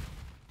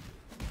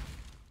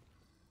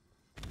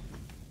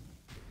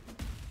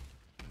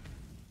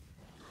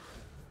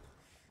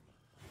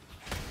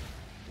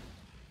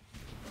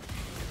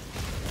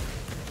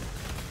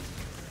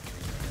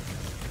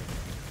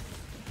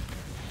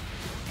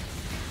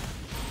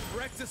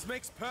 Practice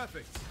makes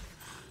perfect.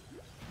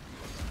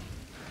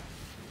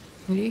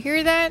 You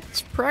hear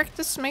that?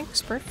 Practice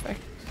makes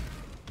perfect.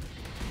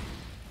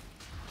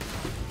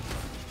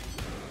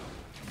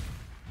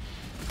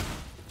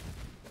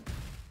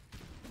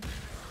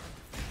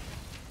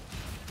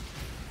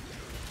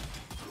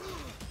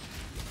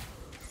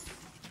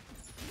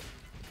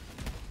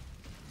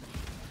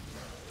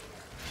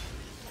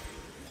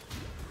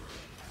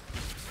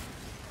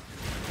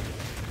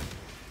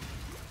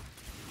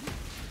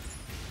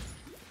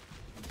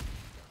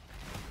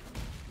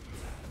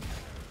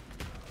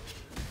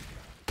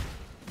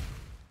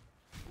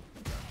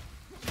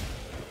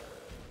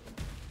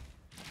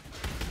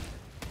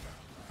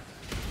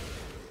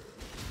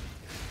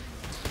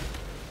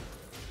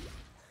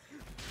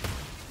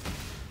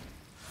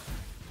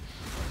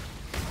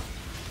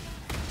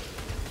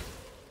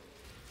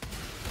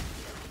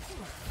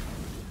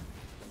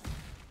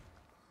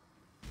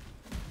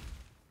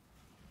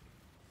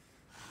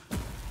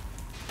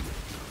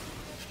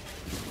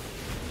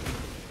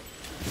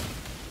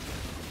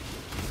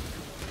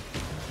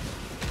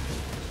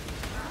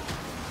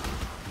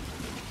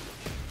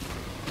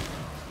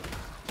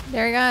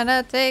 They're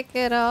gonna take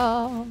it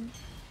all.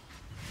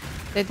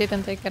 They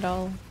didn't take it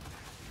all.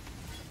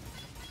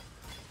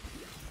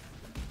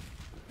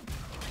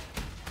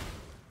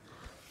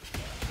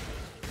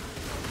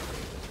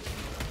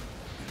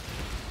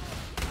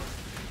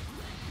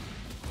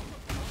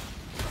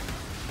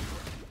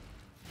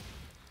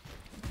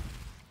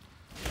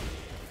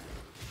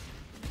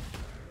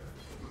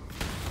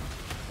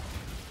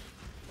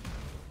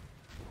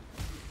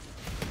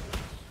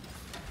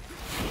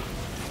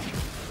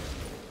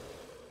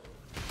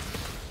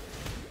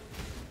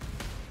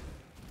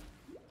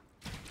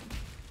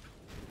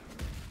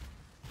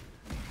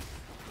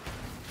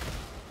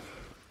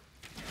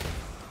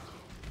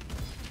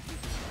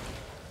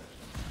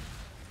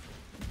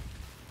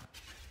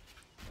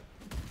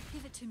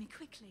 Give it to me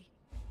quickly.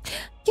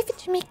 Give it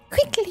to me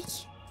quickly.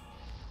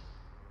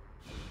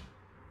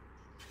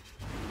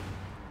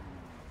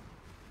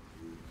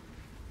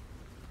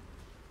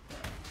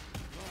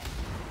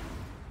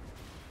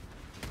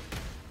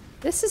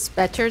 This is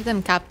better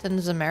than Captain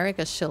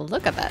America's shield.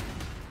 Look at that.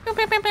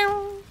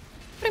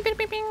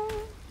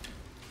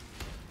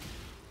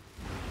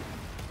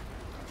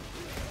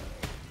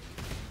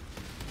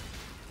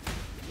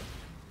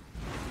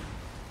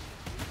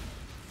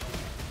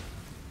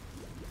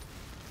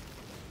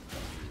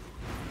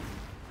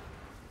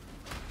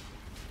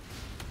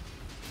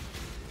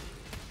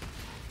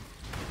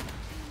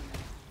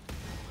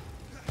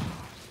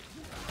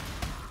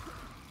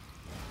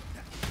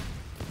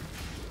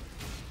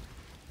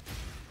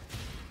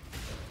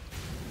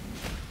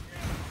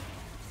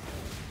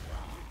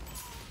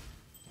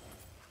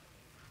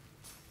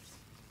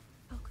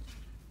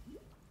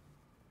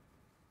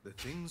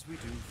 The things we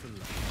do for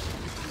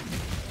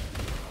love.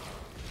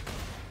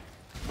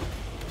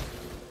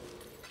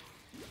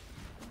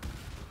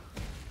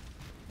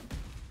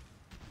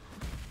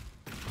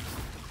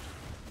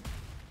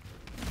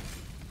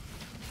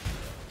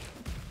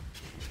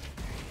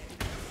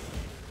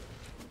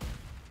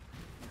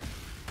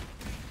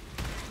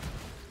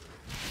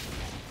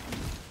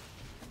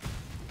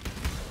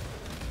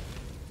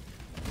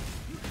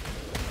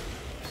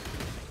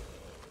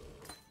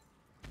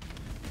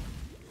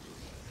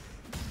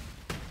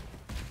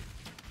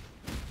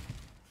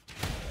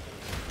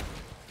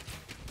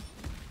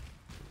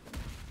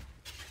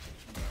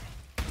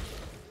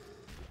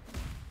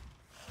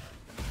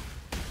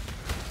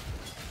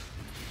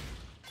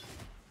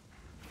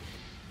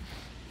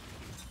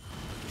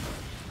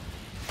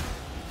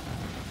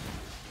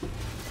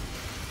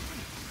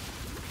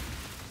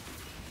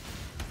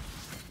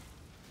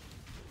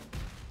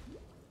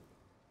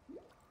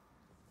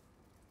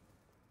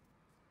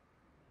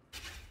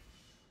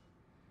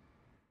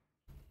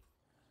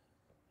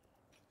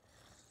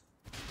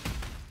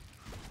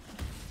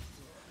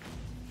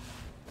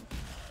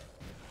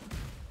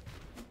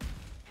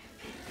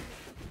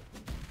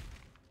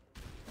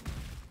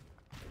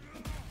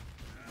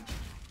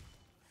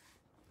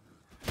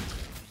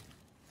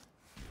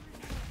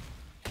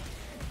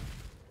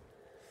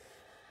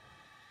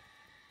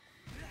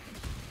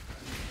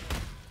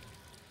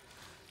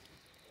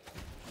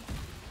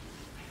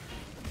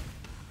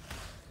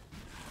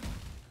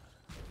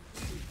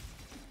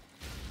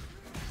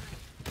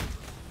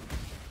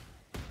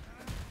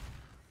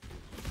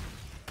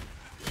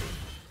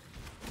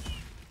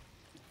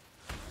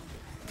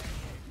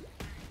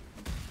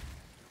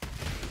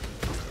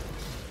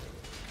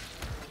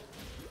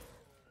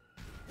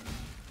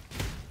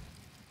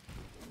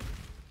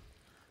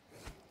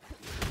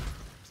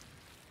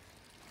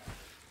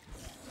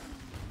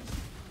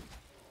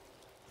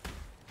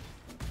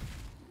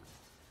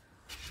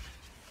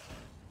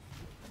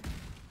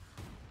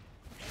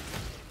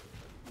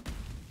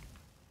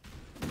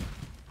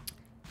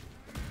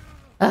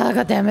 Oh,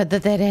 god damn it, the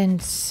dead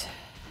ends.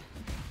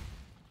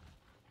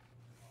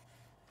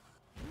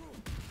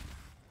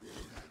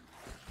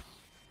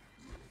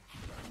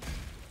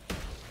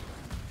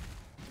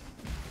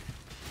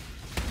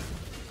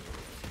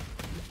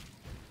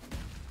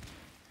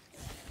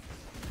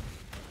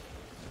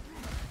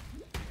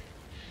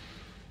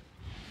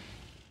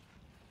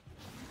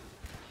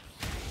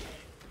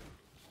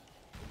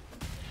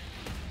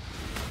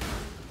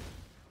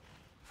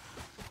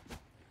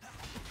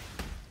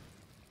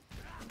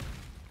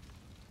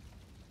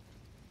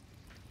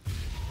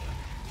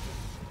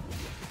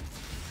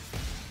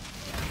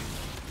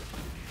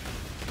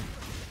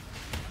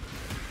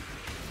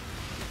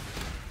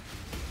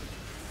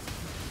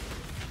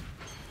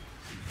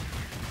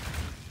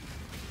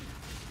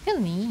 Que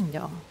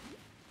lindo.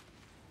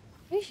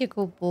 He's a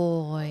good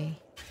boy.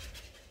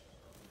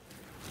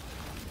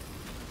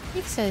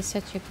 He's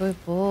such a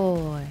good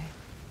boy.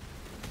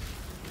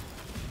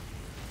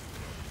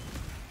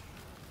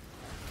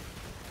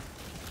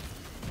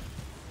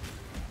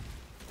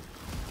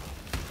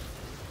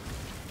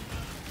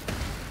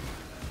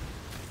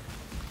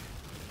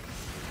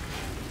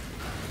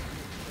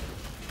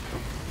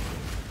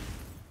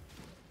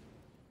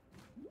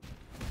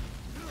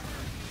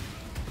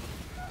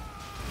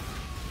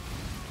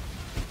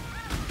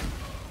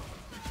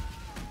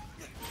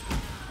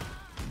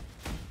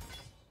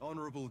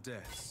 Honorable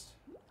deaths.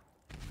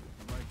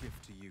 My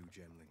gift to you,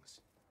 gemlings.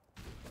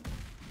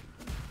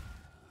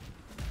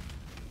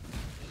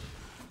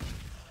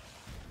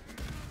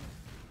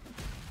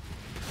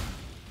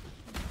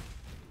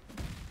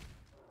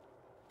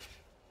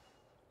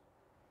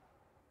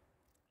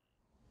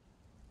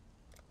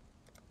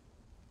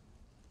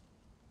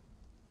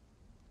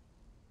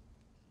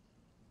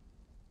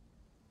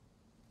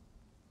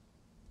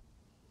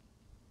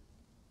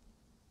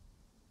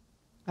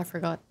 I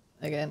forgot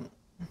again.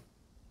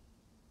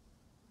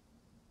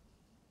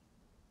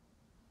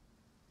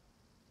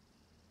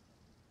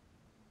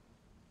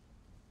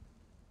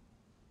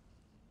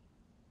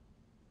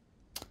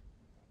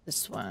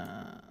 This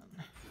one.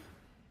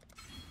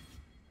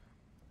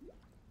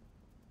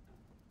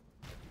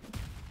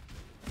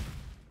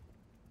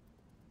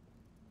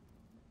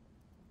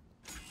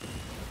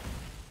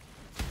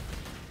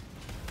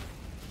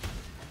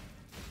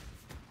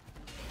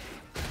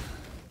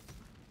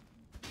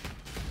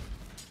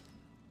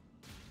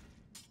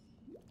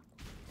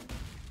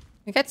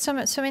 We got so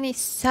many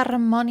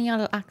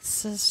ceremonial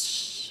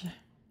axes.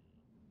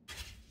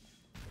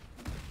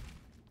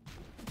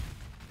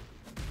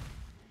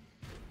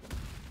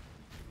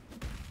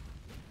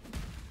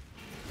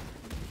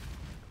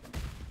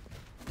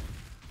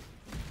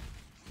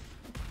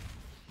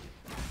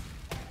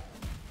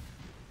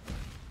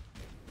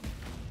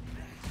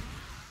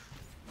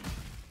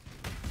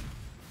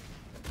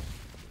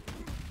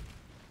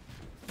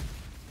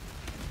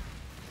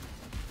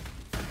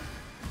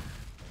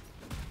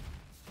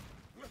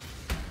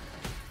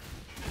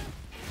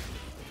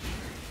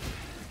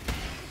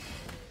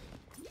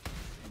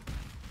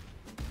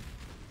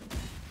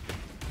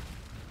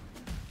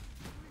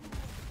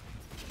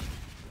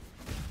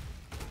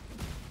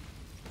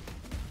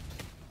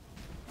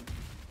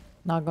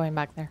 Not going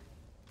back there.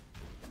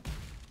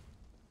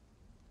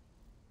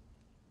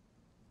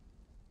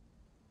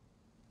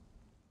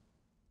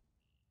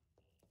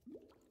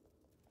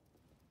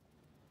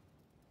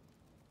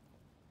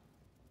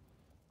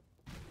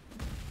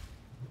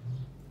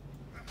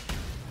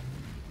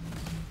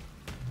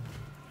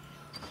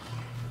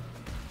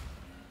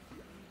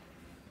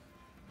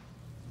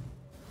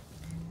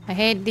 I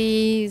hate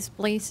these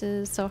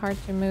places, so hard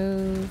to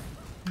move.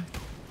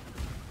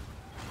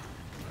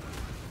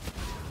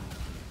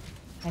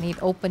 I need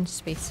open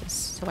spaces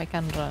so I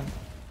can run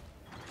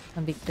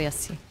and be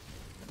crazy.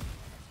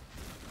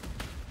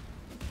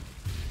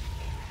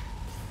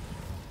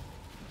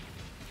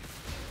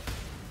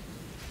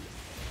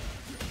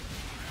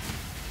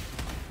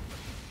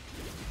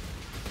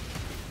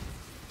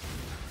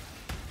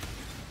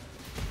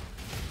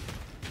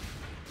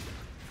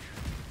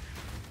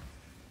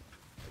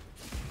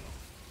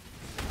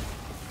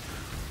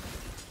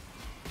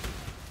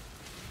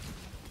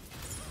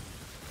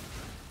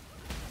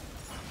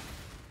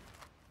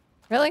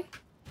 Really?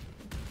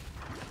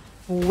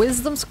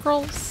 Wisdom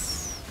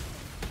scrolls?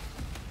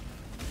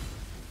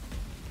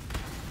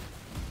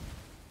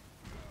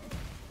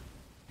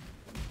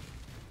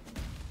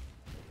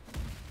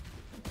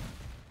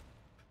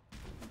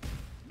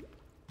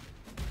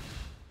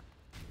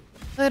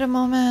 Wait a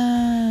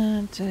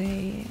moment. I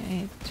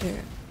need to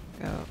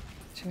go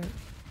to...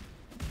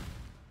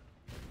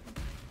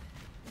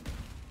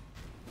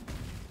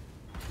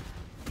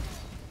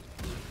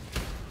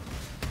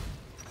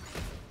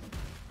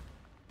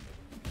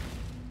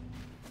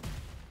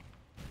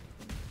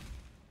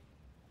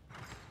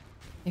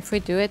 If we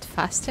do it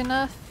fast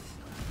enough,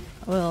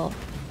 we'll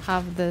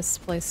have this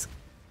place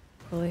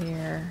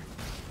clear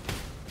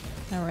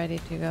and ready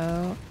to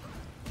go.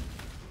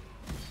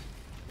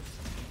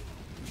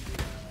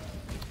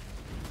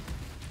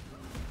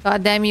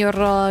 God damn you,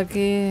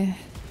 Rocky.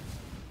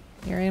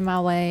 You're in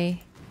my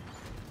way.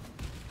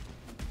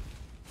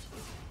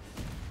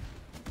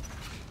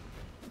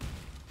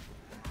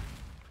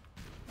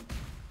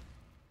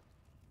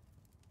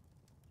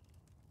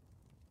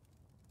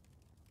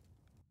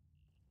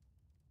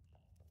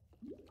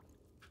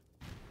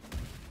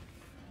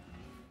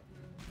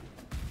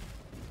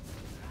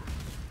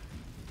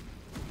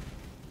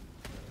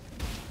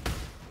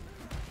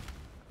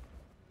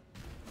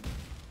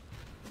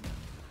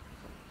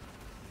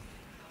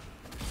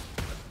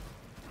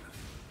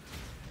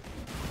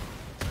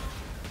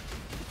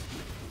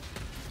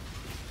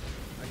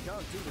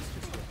 can't do this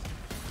just yet.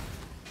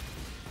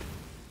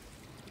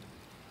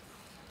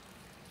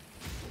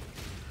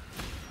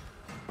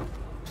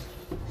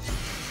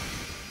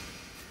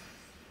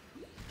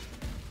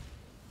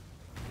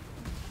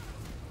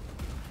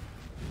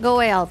 Go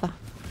away, Alpha.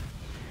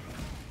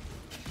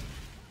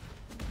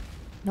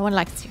 No one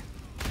likes you.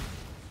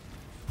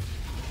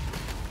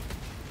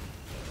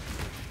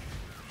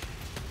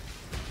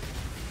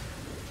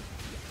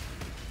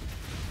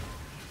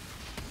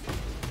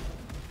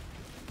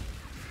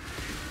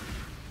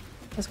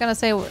 I was gonna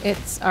say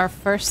it's our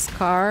first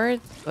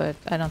card, but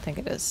I don't think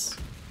it is.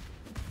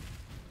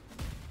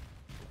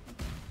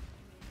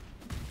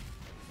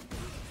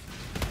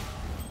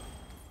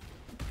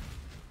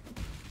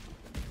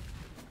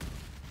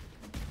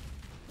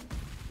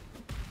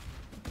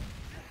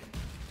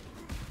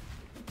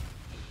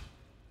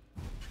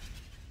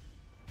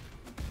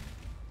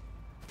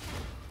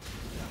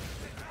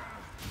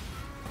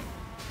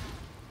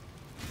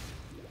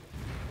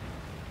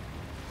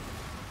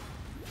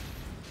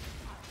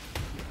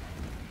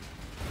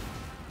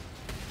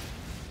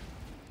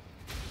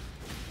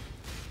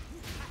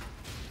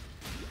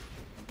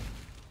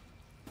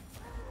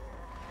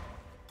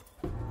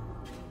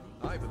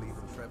 I believe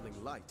in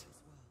traveling light.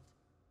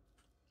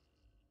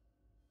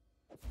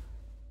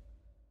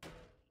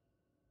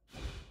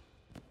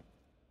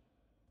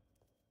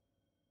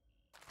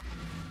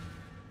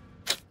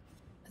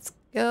 Let's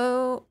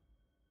go.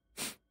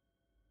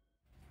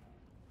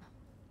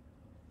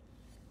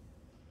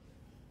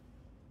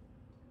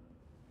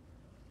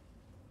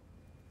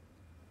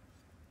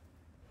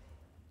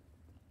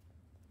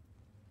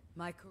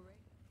 My career.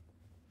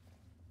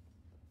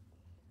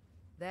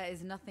 There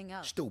is nothing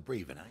else. Still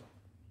breathing, eh?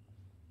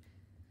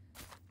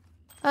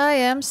 I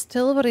am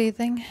still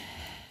breathing.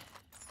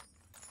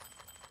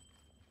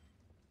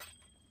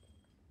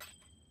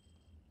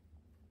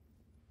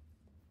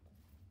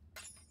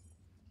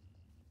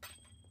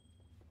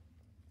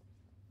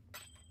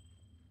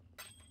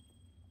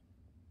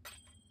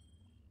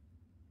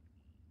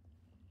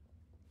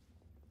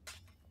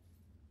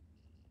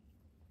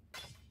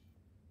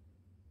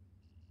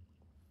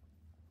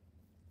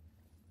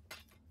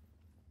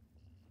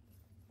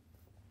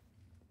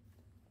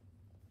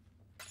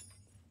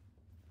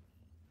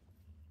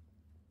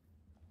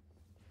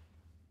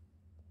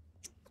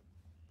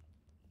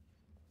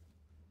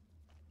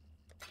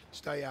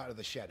 Stay out of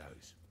the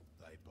shadows.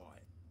 They bite.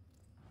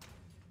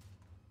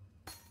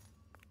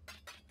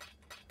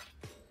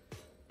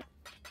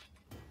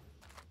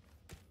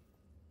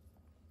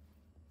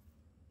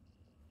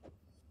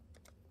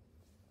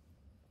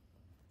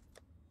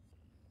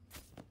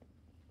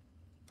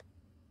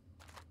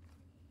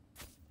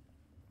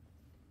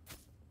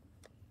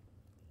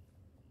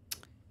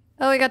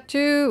 Oh, we got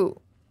two.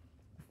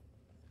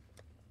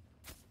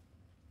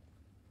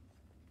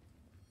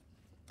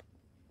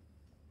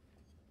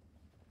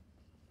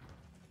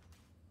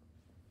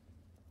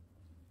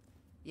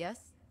 Yes?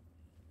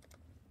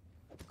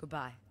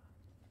 Goodbye.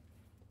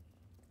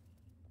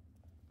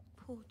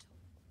 Portal.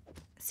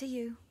 See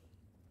you.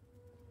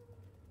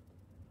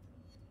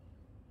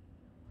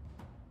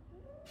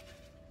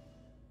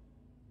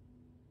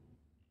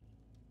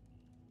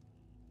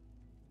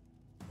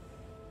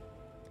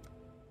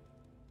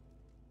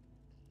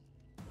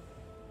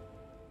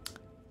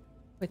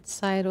 Which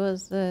side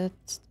was it?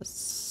 The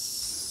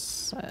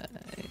side.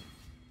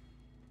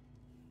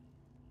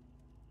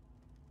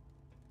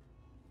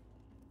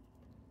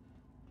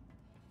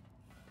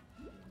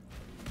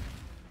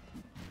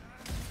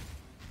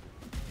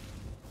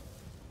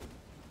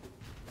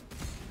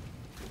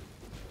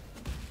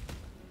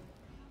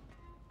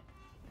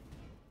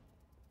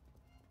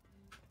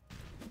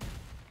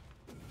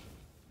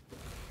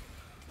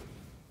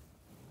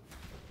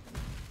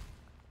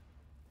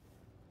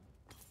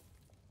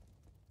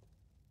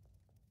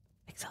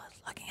 Pixel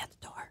is looking at the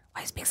door.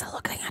 Why is Pixel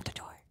looking at the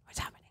door? What's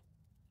happening?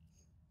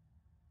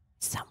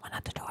 Someone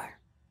at the door.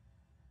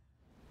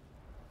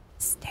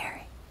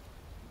 Staring.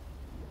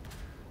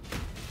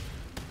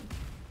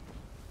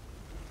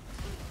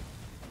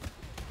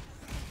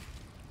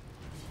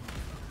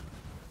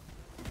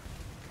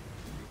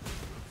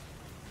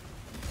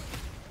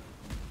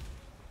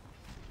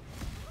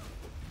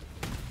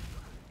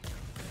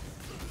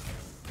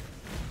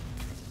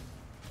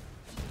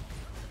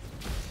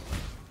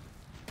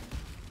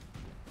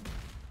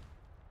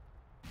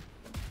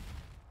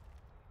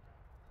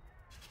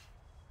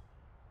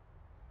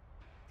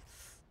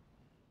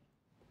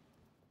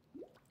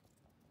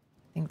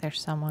 there's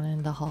someone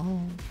in the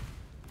hall.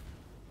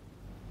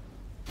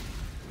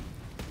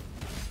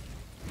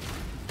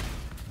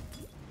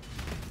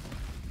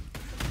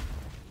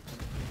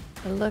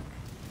 But look,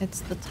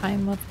 it's the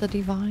time of the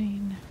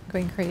divine.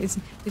 Going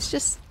crazy. It's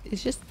just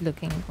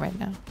looking right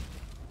now.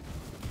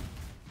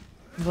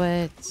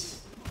 But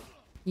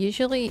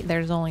usually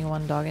there's only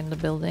one dog in the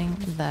building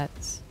that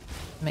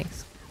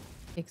makes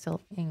Pixel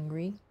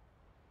angry.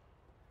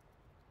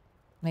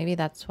 Maybe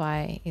that's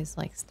why he's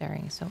like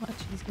staring so much.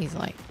 He's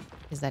like,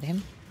 is that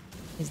him?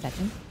 Is that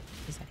him?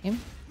 Is that him?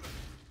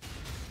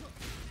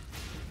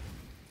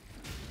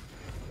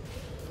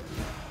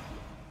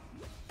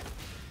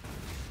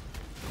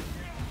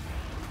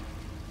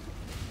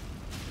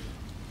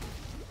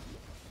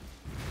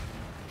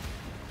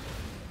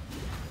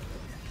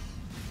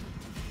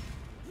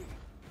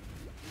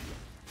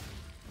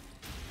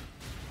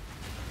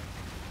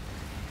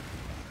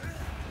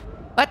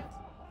 What?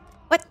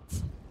 What?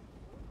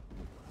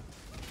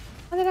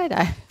 How did I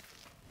die?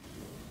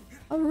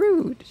 How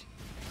rude.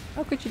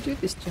 How could you do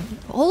this to me?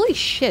 Holy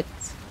shit.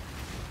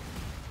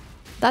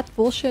 That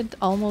bullshit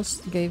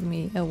almost gave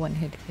me a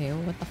one-hit KO.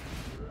 What the f—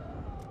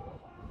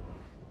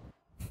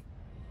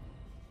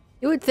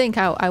 You would think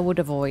I would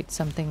avoid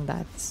something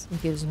that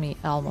gives me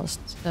almost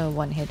a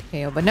one-hit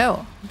KO, but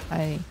no.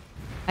 I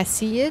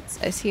see it.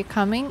 I see it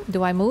coming.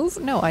 Do I move?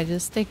 No, I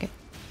just take it.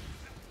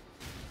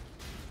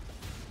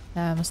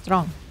 I'm a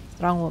strong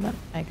woman.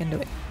 I can do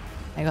it.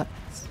 I got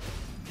this.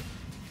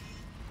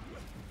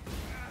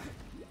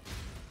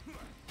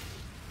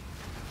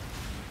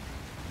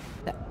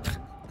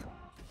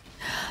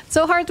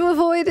 So hard to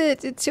avoid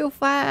it. It's so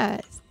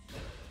fast.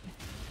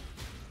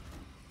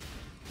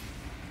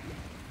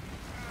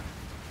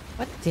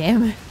 What?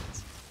 Damn it.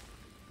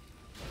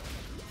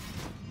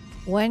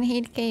 One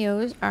hit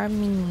KOs are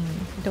mean.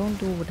 Don't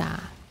do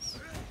that.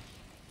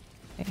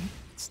 Okay.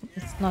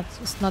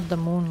 It's not the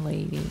moon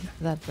lady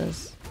that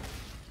does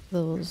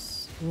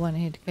those one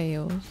hit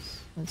KOs.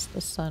 It's the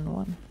sun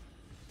one.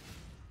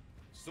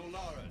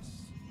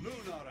 Solaris,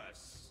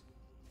 Lunaris.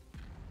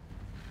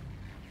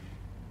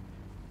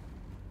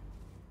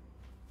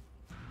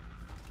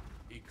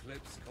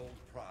 Eclipse cold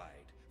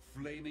pride,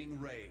 flaming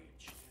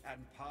rage, and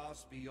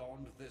pass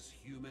beyond this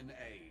human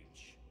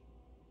age.